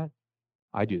say that?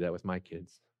 I do that with my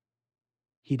kids.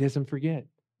 He doesn't forget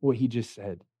what he just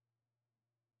said.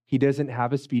 He doesn't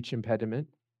have a speech impediment.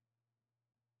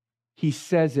 He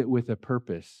says it with a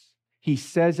purpose. He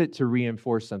says it to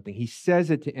reinforce something. He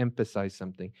says it to emphasize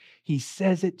something. He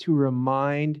says it to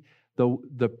remind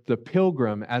the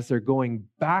pilgrim as they're going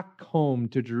back home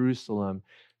to Jerusalem,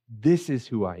 this is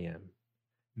who I am.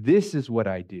 This is what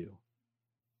I do.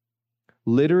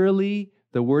 Literally,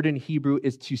 the word in Hebrew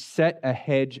is to set a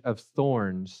hedge of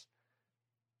thorns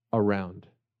around.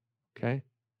 Okay?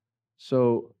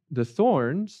 So the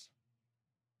thorns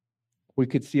we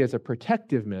could see as a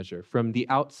protective measure from the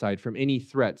outside, from any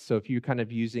threats. So if you're kind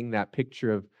of using that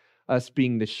picture of us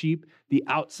being the sheep, the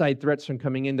outside threats from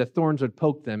coming in, the thorns would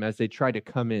poke them as they try to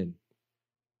come in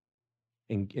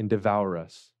and devour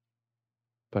us.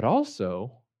 But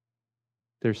also,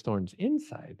 there's thorns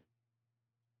inside,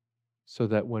 so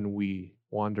that when we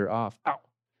wander off, ow,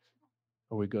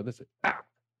 or we go this way, ow,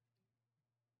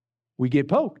 we get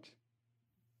poked.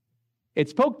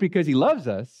 It's poked because he loves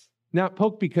us, not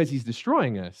poked because he's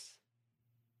destroying us.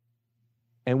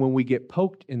 And when we get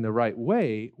poked in the right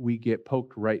way, we get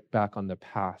poked right back on the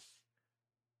path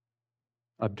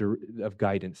of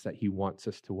guidance that he wants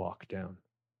us to walk down.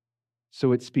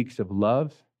 So it speaks of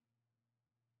love,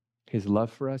 his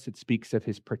love for us. It speaks of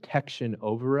his protection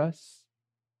over us.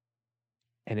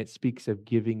 And it speaks of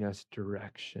giving us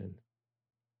direction.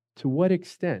 To what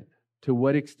extent? To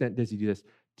what extent does he do this?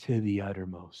 To the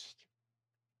uttermost.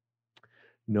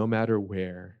 No matter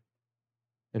where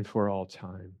and for all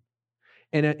time.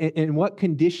 And in what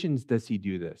conditions does he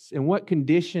do this? In what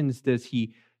conditions does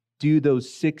he do those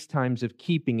 6 times of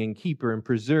keeping and keeper and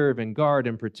preserve and guard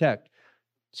and protect?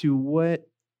 To what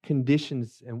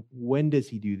conditions and when does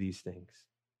he do these things?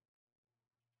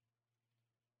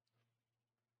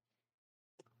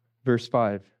 Verse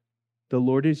 5, the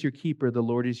Lord is your keeper, the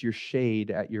Lord is your shade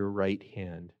at your right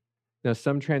hand. Now,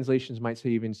 some translations might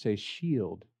even say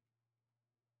shield.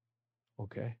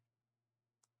 Okay.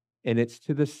 And it's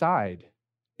to the side.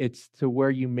 It's to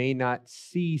where you may not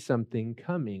see something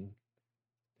coming.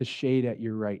 The shade at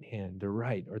your right hand, the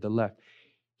right or the left.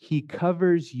 He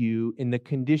covers you in the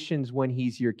conditions when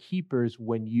he's your keepers,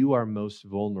 when you are most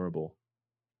vulnerable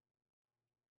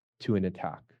to an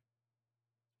attack,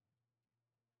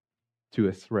 to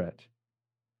a threat.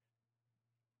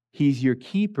 He's your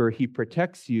keeper. He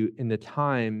protects you in the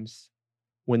times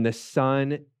when the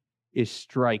sun is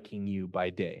striking you by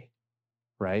day,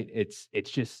 right? It's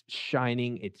just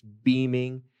shining, it's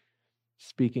beaming.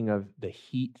 Speaking of the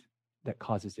heat that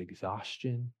causes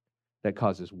exhaustion, that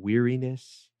causes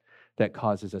weariness, that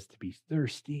causes us to be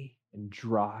thirsty and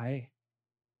dry.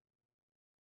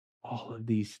 All of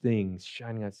these things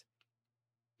shining us,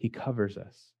 he covers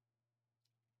us.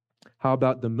 How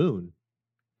about the moon?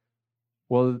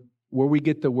 Well, where we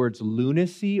get the words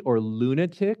lunacy or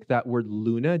lunatic, that word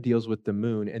luna deals with the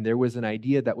moon. And there was an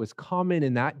idea that was common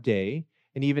in that day,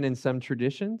 and even in some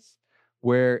traditions,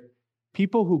 where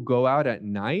people who go out at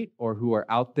night or who are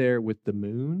out there with the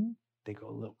moon, they go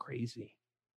a little crazy.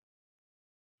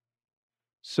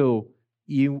 So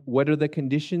what are the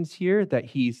conditions here? That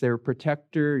he's their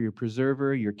protector, your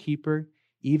preserver, your keeper,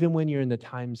 even when you're in the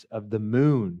times of the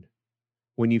moon,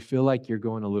 when you feel like you're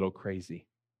going a little crazy,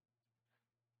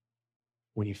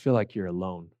 when you feel like you're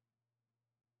alone,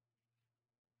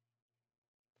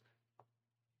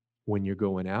 when you're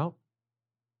going out,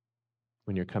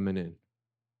 when you're coming in,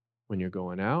 when you're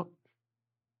going out,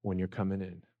 when you're coming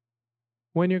in,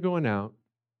 when you're going out,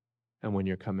 and when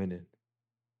you're coming in.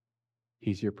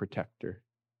 He's your protector.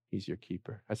 He's your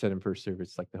keeper. I said in first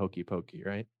service, like the hokey pokey,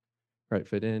 right? Right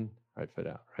foot in, right foot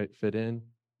out, right foot in.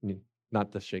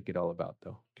 Not the shake it all about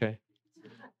though, okay?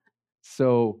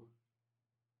 So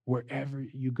wherever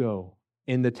you go,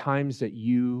 in the times that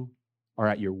you are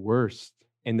at your worst,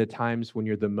 in the times when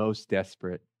you're the most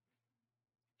desperate,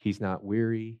 he's not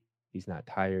weary, he's not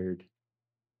tired,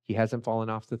 he hasn't fallen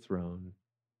off the throne,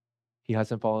 he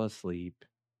hasn't fallen asleep,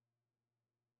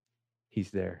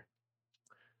 he's there.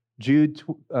 Jude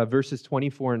verses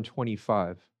 24 and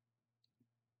 25.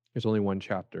 There's only one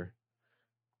chapter.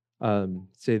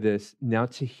 Say this, now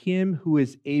to him who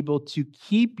is able to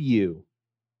keep you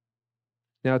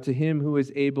Now to him who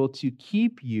is able to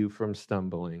keep you from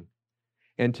stumbling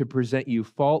and to present you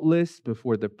faultless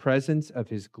before the presence of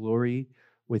his glory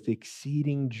with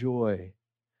exceeding joy,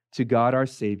 to God our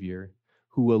Savior,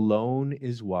 who alone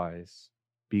is wise,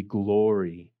 be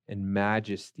glory and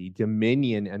majesty,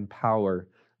 dominion and power,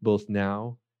 both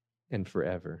now and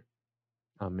forever.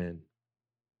 Amen.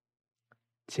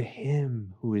 To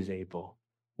him who is able.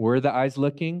 Where are the eyes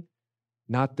looking?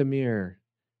 Not the mirror,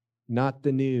 not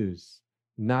the news,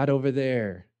 not over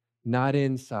there, not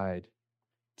inside.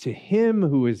 To him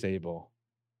who is able.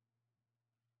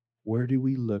 Where do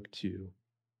we look to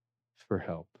for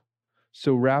help?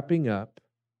 So wrapping up,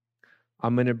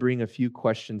 I'm going to bring a few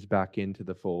questions back into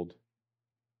the fold.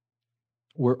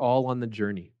 We're all on the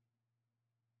journey.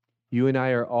 You and I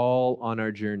are all on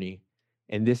our journey,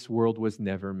 and this world was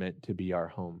never meant to be our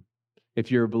home. If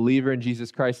you're a believer in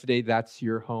Jesus Christ today, that's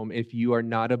your home. If you are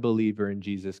not a believer in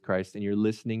Jesus Christ and you're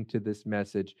listening to this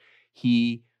message,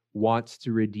 he wants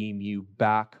to redeem you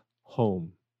back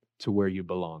home to where you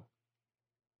belong.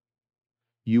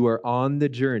 You are on the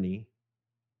journey.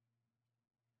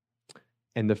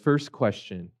 And the first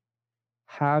question,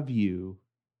 have you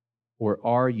or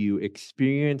are you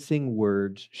experiencing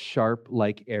words sharp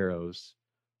like arrows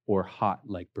or hot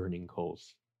like burning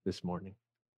coals this morning?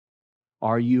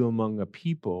 Are you among a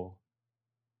people,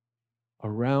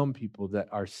 around people that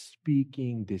are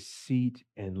speaking deceit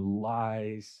and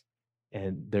lies,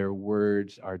 and their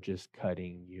words are just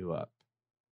cutting you up?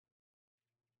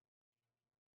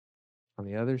 On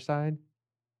the other side,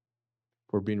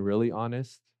 if we're being really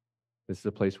honest, this is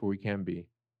a place where we can be.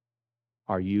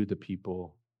 Are you the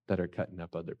people that are cutting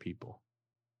up other people?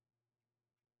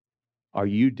 Are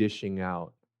you dishing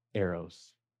out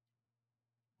arrows?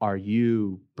 Are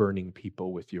you burning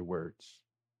people with your words?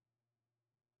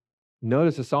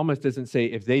 Notice the psalmist doesn't say,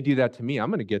 if they do that to me, I'm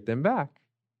going to get them back.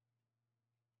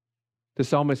 The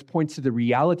psalmist points to the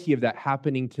reality of that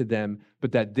happening to them,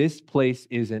 but that this place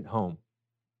isn't home.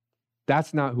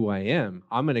 That's not who I am.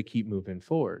 I'm going to keep moving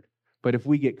forward. But if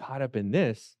we get caught up in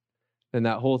this, then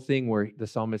that whole thing where the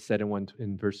psalmist said in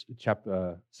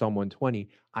Psalm 120,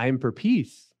 I am for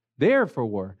peace, they are for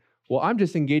war. Well, I'm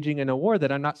just engaging in a war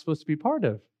that I'm not supposed to be part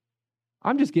of.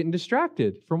 I'm just getting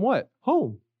distracted from what?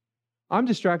 Home. I'm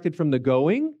distracted from the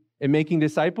going and making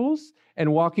disciples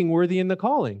and walking worthy in the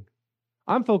calling.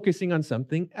 I'm focusing on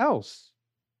something else.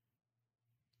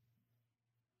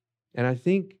 And I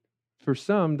think for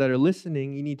some that are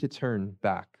listening, you need to turn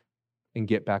back and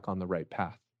get back on the right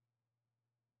path.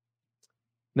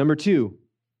 Number 2,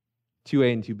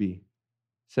 2A and 2B.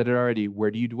 Said it already,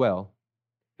 where do you dwell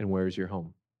and where is your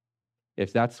home?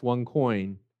 If that's one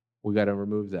coin, we got to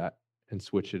remove that and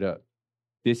switch it up.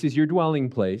 This is your dwelling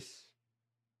place.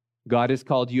 God has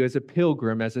called you as a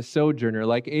pilgrim, as a sojourner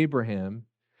like Abraham,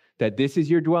 that this is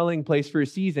your dwelling place for a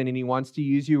season and he wants to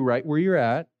use you right where you're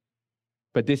at,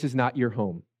 but this is not your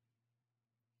home.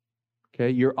 Okay,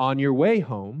 you're on your way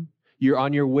home. You're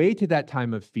on your way to that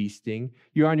time of feasting.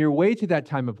 You're on your way to that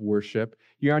time of worship.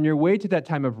 You're on your way to that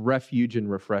time of refuge and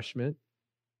refreshment.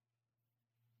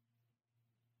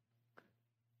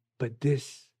 But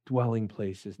this dwelling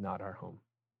place is not our home.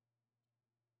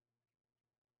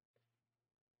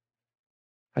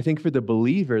 I think for the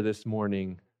believer this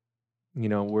morning,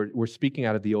 we're speaking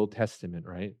out of the Old Testament,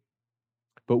 right?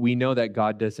 But we know that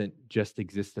God doesn't just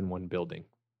exist in one building,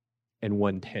 in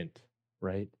one tent,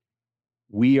 right?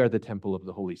 We are the temple of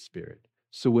the Holy Spirit.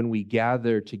 So when we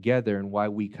gather together and why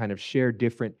we kind of share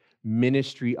different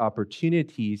ministry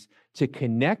opportunities to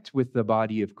connect with the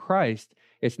body of Christ,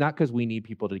 it's not because we need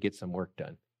people to get some work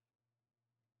done.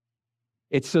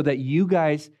 It's so that you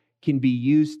guys can be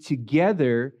used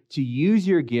together to use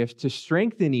your gift to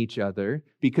strengthen each other,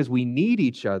 because we need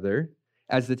each other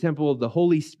as the temple of the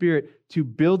Holy Spirit to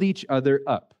build each other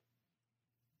up,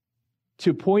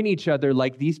 to point each other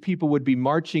like these people would be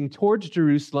marching towards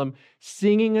Jerusalem,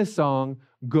 singing a song,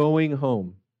 going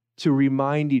home, to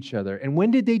remind each other. And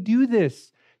when did they do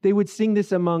this? They would sing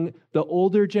this among the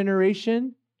older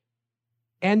generation,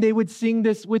 and they would sing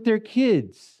this with their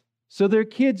kids, so their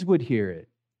kids would hear it.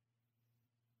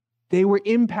 They were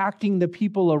impacting the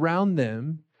people around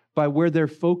them by where their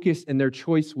focus and their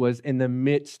choice was in the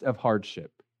midst of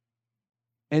hardship.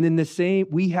 And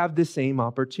we have the same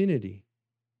opportunity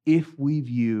if we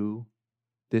view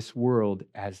this world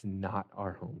as not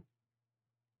our home.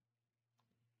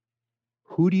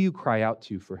 Who do you cry out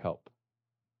to for help?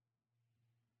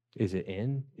 Is it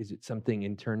in? Is it something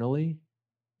internally?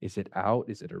 Is it out?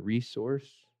 Is it a resource?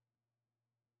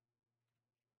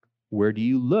 Where do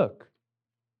you look?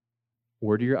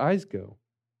 Where do your eyes go?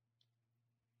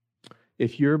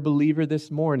 If you're a believer this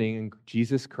morning in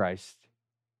Jesus Christ,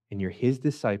 and you're his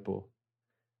disciple,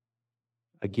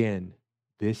 again,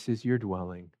 this is your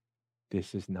dwelling.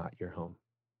 This is not your home.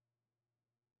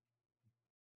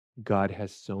 God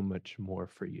has so much more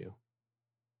for you.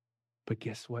 But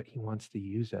guess what? He wants to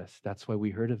use us. That's why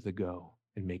we heard of the go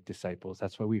and make disciples.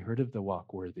 That's why we heard of the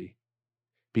walk worthy.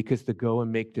 Because the go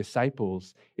and make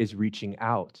disciples is reaching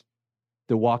out.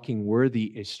 The walking worthy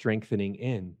is strengthening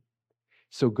in.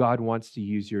 So God wants to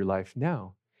use your life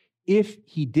now. If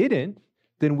he didn't,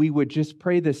 then we would just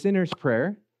pray the sinner's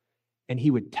prayer and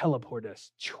he would teleport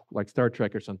us like Star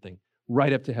Trek or something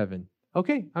right up to heaven.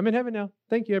 Okay, I'm in heaven now.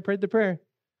 Thank you. I prayed the prayer.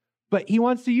 But he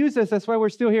wants to use us. That's why we're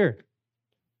still here.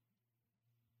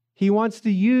 He wants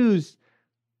to use,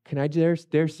 can I dare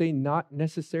say, not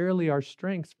necessarily our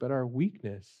strengths, but our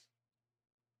weakness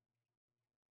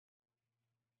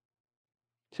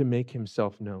to make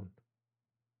himself known.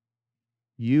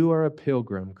 You are a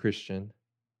pilgrim, Christian.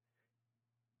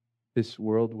 This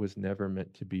world was never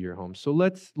meant to be your home. So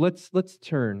let's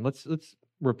turn. Let's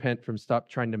repent from stop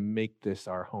trying to make this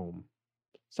our home.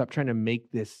 Stop trying to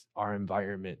make this our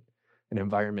environment, an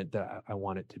environment that I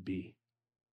want it to be.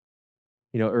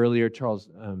 You know, earlier Charles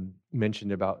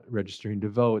mentioned about registering to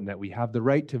vote and that we have the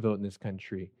right to vote in this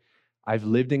country. I've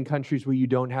lived in countries where you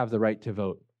don't have the right to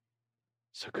vote.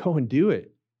 So go and do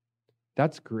it.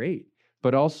 That's great.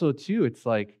 But also, too, it's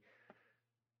like,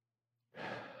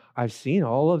 I've seen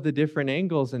all of the different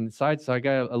angles and sides, so I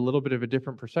got a little bit of a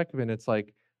different perspective. And it's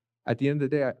like, at the end of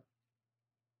the day,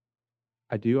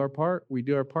 I do our part, we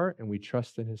do our part, and we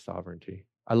trust in his sovereignty.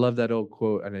 I love that old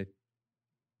quote, and I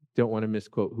don't want to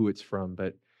misquote who it's from,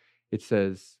 but it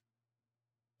says,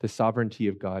 the sovereignty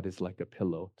of God is like a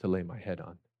pillow to lay my head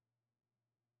on.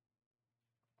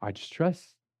 I just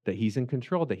trust that he's in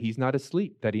control, that he's not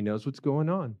asleep, that he knows what's going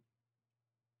on.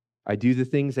 I do the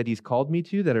things that he's called me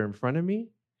to that are in front of me,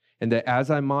 and that as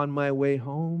I'm on my way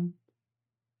home,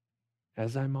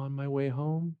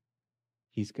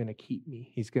 he's going to keep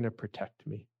me. He's going to protect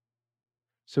me.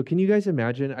 So can you guys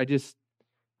imagine? I'm not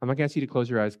going to ask you to close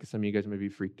your eyes because some of you guys may be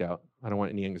freaked out. I don't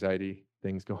want any anxiety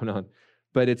things going on.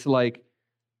 But it's like,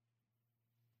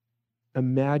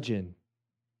 imagine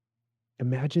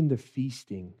the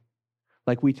feasting.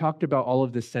 Like we talked about all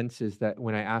of the senses that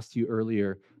when I asked you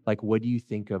earlier, like what do you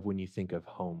think of when you think of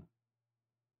home?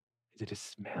 Is it a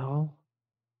smell?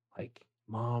 Like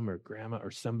mom or grandma or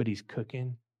somebody's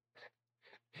cooking?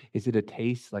 Is it a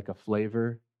taste, like a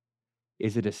flavor?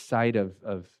 Is it a sight of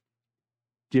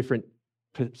different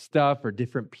stuff or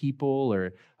different people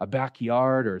or a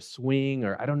backyard or a swing?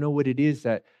 Or I don't know what it is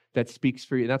that speaks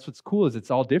for you. And that's what's cool is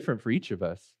it's all different for each of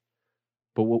us.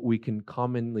 But what we can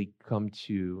commonly come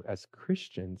to as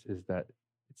Christians is that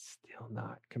it's still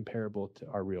not comparable to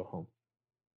our real home.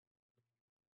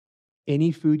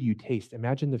 Any food you taste,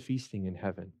 imagine the feasting in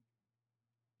heaven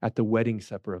at the wedding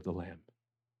supper of the Lamb.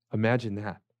 Imagine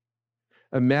that.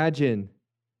 Imagine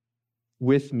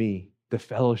with me the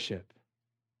fellowship.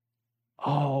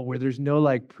 Oh, where there's no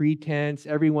like pretense.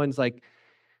 Everyone's like,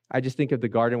 I just think of the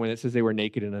garden when it says they were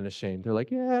naked and unashamed. They're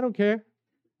like, yeah, I don't care.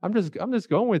 I'm just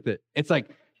going with it. It's like,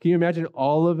 can you imagine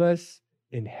all of us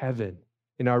in heaven,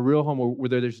 in our real home, where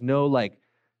there's no like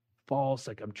false,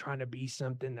 like I'm trying to be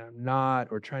something that I'm not,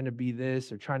 or trying to be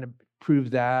this, or trying to prove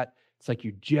that. It's like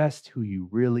you're just who you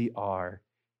really are,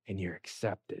 and you're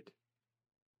accepted.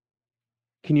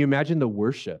 Can you imagine the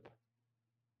worship?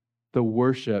 The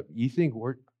worship, you think,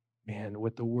 man,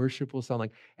 what the worship will sound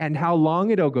like, and how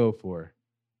long it'll go for.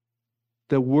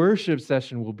 The worship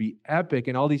session will be epic,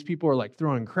 and all these people are like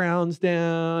throwing crowns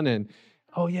down, and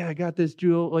oh yeah, I got this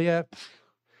jewel. Oh yeah,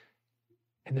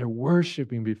 and they're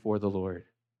worshiping before the Lord.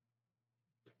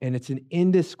 And it's an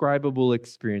indescribable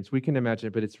experience. We can imagine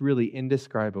it, but it's really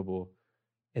indescribable,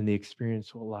 and the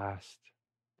experience will last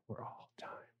for all time.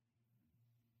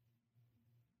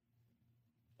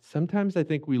 Sometimes I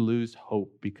think we lose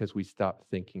hope because we stop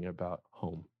thinking about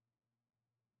home.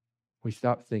 We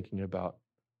stop thinking about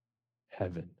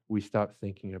heaven. We stop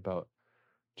thinking about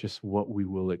just what we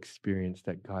will experience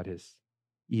that God has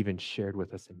even shared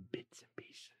with us in bits and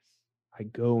pieces. I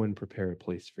go and prepare a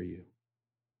place for you.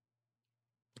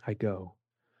 I go.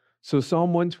 So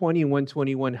Psalm 120 and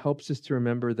 121 helps us to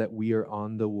remember that we are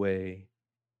on the way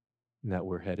and that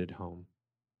we're headed home.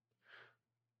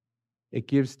 It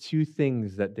gives two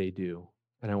things that they do,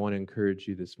 and I want to encourage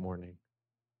you this morning.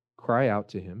 Cry out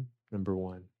to him, number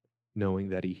one, knowing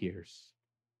that he hears.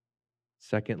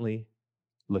 Secondly,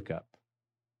 look up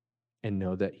and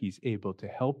know that he's able to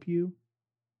help you,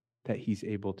 that he's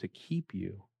able to keep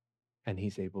you, and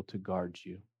he's able to guard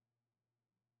you.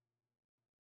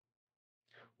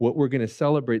 What we're going to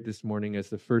celebrate this morning as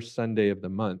the first Sunday of the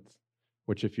month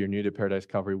which if you're new to Paradise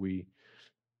Calvary,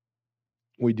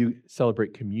 we do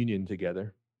celebrate communion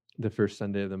together the first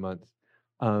Sunday of the month.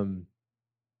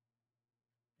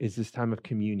 Is this time of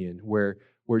communion where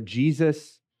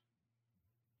Jesus,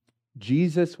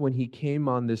 when he came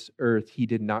on this earth, he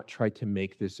did not try to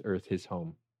make this earth his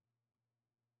home.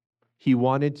 He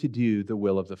wanted to do the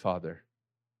will of the Father,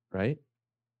 right?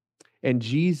 And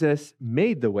Jesus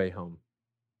made the way home.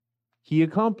 He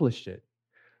accomplished it.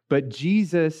 But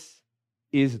Jesus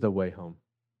is the way home.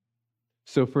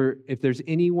 So if there's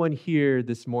anyone here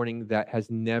this morning that has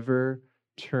never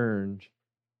turned,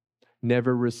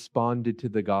 never responded to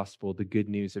the gospel, the good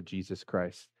news of Jesus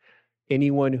Christ,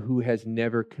 anyone who has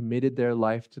never committed their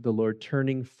life to the Lord,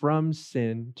 turning from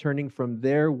sin, turning from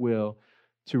their will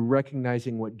to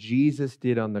recognizing what Jesus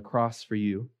did on the cross for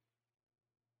you,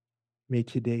 may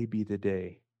today be the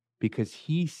day, because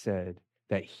he said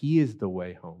that he is the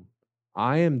way home.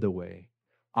 I am the way,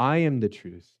 I am the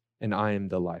truth, and I am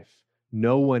the life.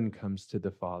 No one comes to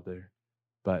the Father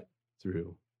but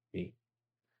through me.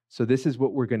 So this is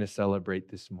what we're going to celebrate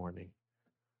this morning.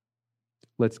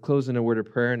 Let's close in a word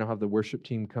of prayer, and I'll have the worship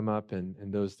team come up and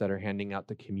those that are handing out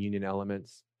the communion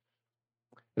elements.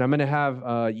 And I'm going to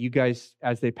have you guys,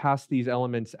 as they pass these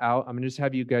elements out, I'm going to just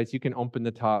have you guys, you can open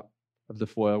the top of the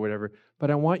foil, whatever,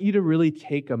 but I want you to really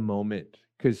take a moment,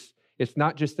 because it's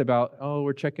not just about, oh,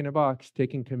 we're checking a box,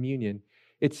 taking communion.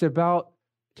 It's about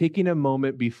taking a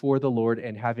moment before the Lord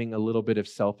and having a little bit of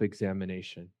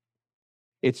self-examination.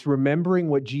 It's remembering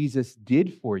what Jesus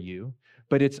did for you,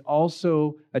 but it's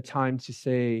also a time to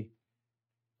say,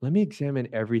 let me examine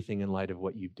everything in light of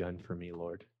what you've done for me,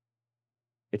 Lord.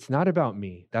 It's not about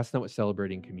me. That's not what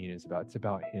celebrating communion is about. It's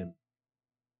about him,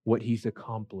 what he's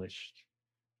accomplished,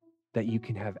 that you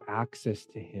can have access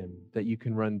to him, that you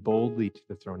can run boldly to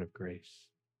the throne of grace.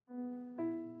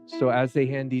 So as they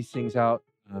hand these things out,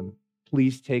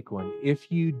 please take one.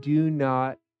 If you do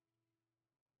not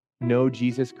know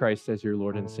Jesus Christ as your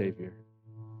Lord and Savior,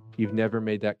 you've never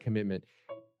made that commitment,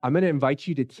 I'm going to invite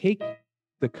you to take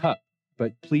the cup,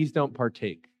 but please don't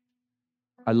partake.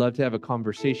 I'd love to have a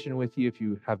conversation with you if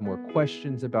you have more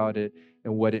questions about it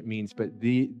and what it means. But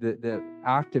the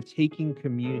act of taking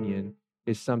communion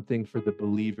is something for the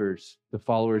believers, the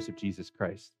followers of Jesus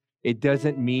Christ. It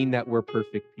doesn't mean that we're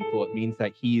perfect people. It means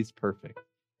that he is perfect,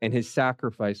 and his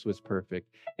sacrifice was perfect,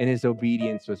 and his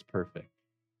obedience was perfect.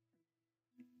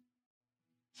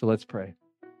 So let's pray.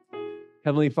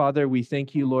 Heavenly Father, we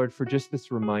thank you, Lord, for just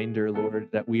this reminder, Lord,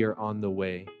 that we are on the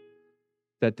way,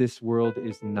 that this world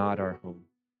is not our home.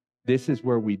 This is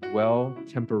where we dwell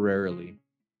temporarily.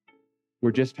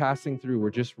 We're just passing through, we're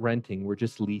just renting, we're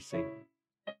just leasing,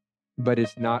 but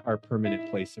it's not our permanent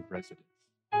place of residence.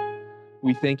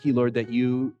 We thank you, Lord, that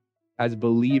you, as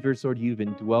believers, Lord, you've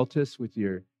indwelt us with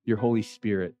your Holy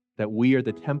Spirit, that we are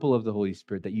the temple of the Holy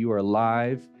Spirit, that you are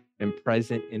alive and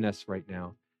present in us right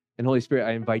now. And Holy Spirit,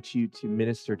 I invite you to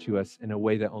minister to us in a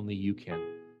way that only you can,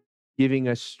 giving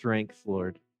us strength,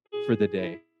 Lord, for the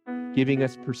day, giving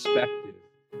us perspective,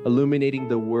 illuminating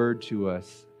the word to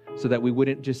us so that we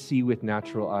wouldn't just see with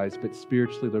natural eyes, but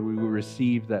spiritually, Lord, we will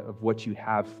receive that of what you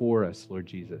have for us, Lord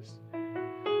Jesus.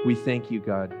 We thank you,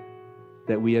 God,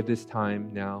 that we have this time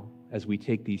now as we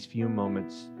take these few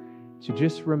moments to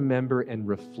just remember and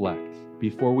reflect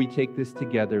before we take this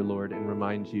together, Lord, and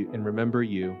remind you and remember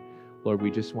you. Lord,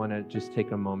 we just want to just take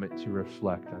a moment to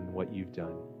reflect on what you've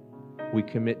done. We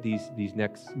commit these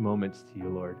next moments to you,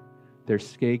 Lord. They're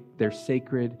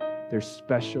sacred, they're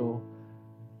special,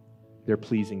 they're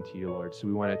pleasing to you, Lord. So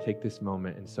we want to take this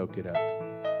moment and soak it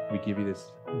up. We give you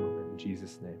this moment in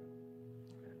Jesus' name.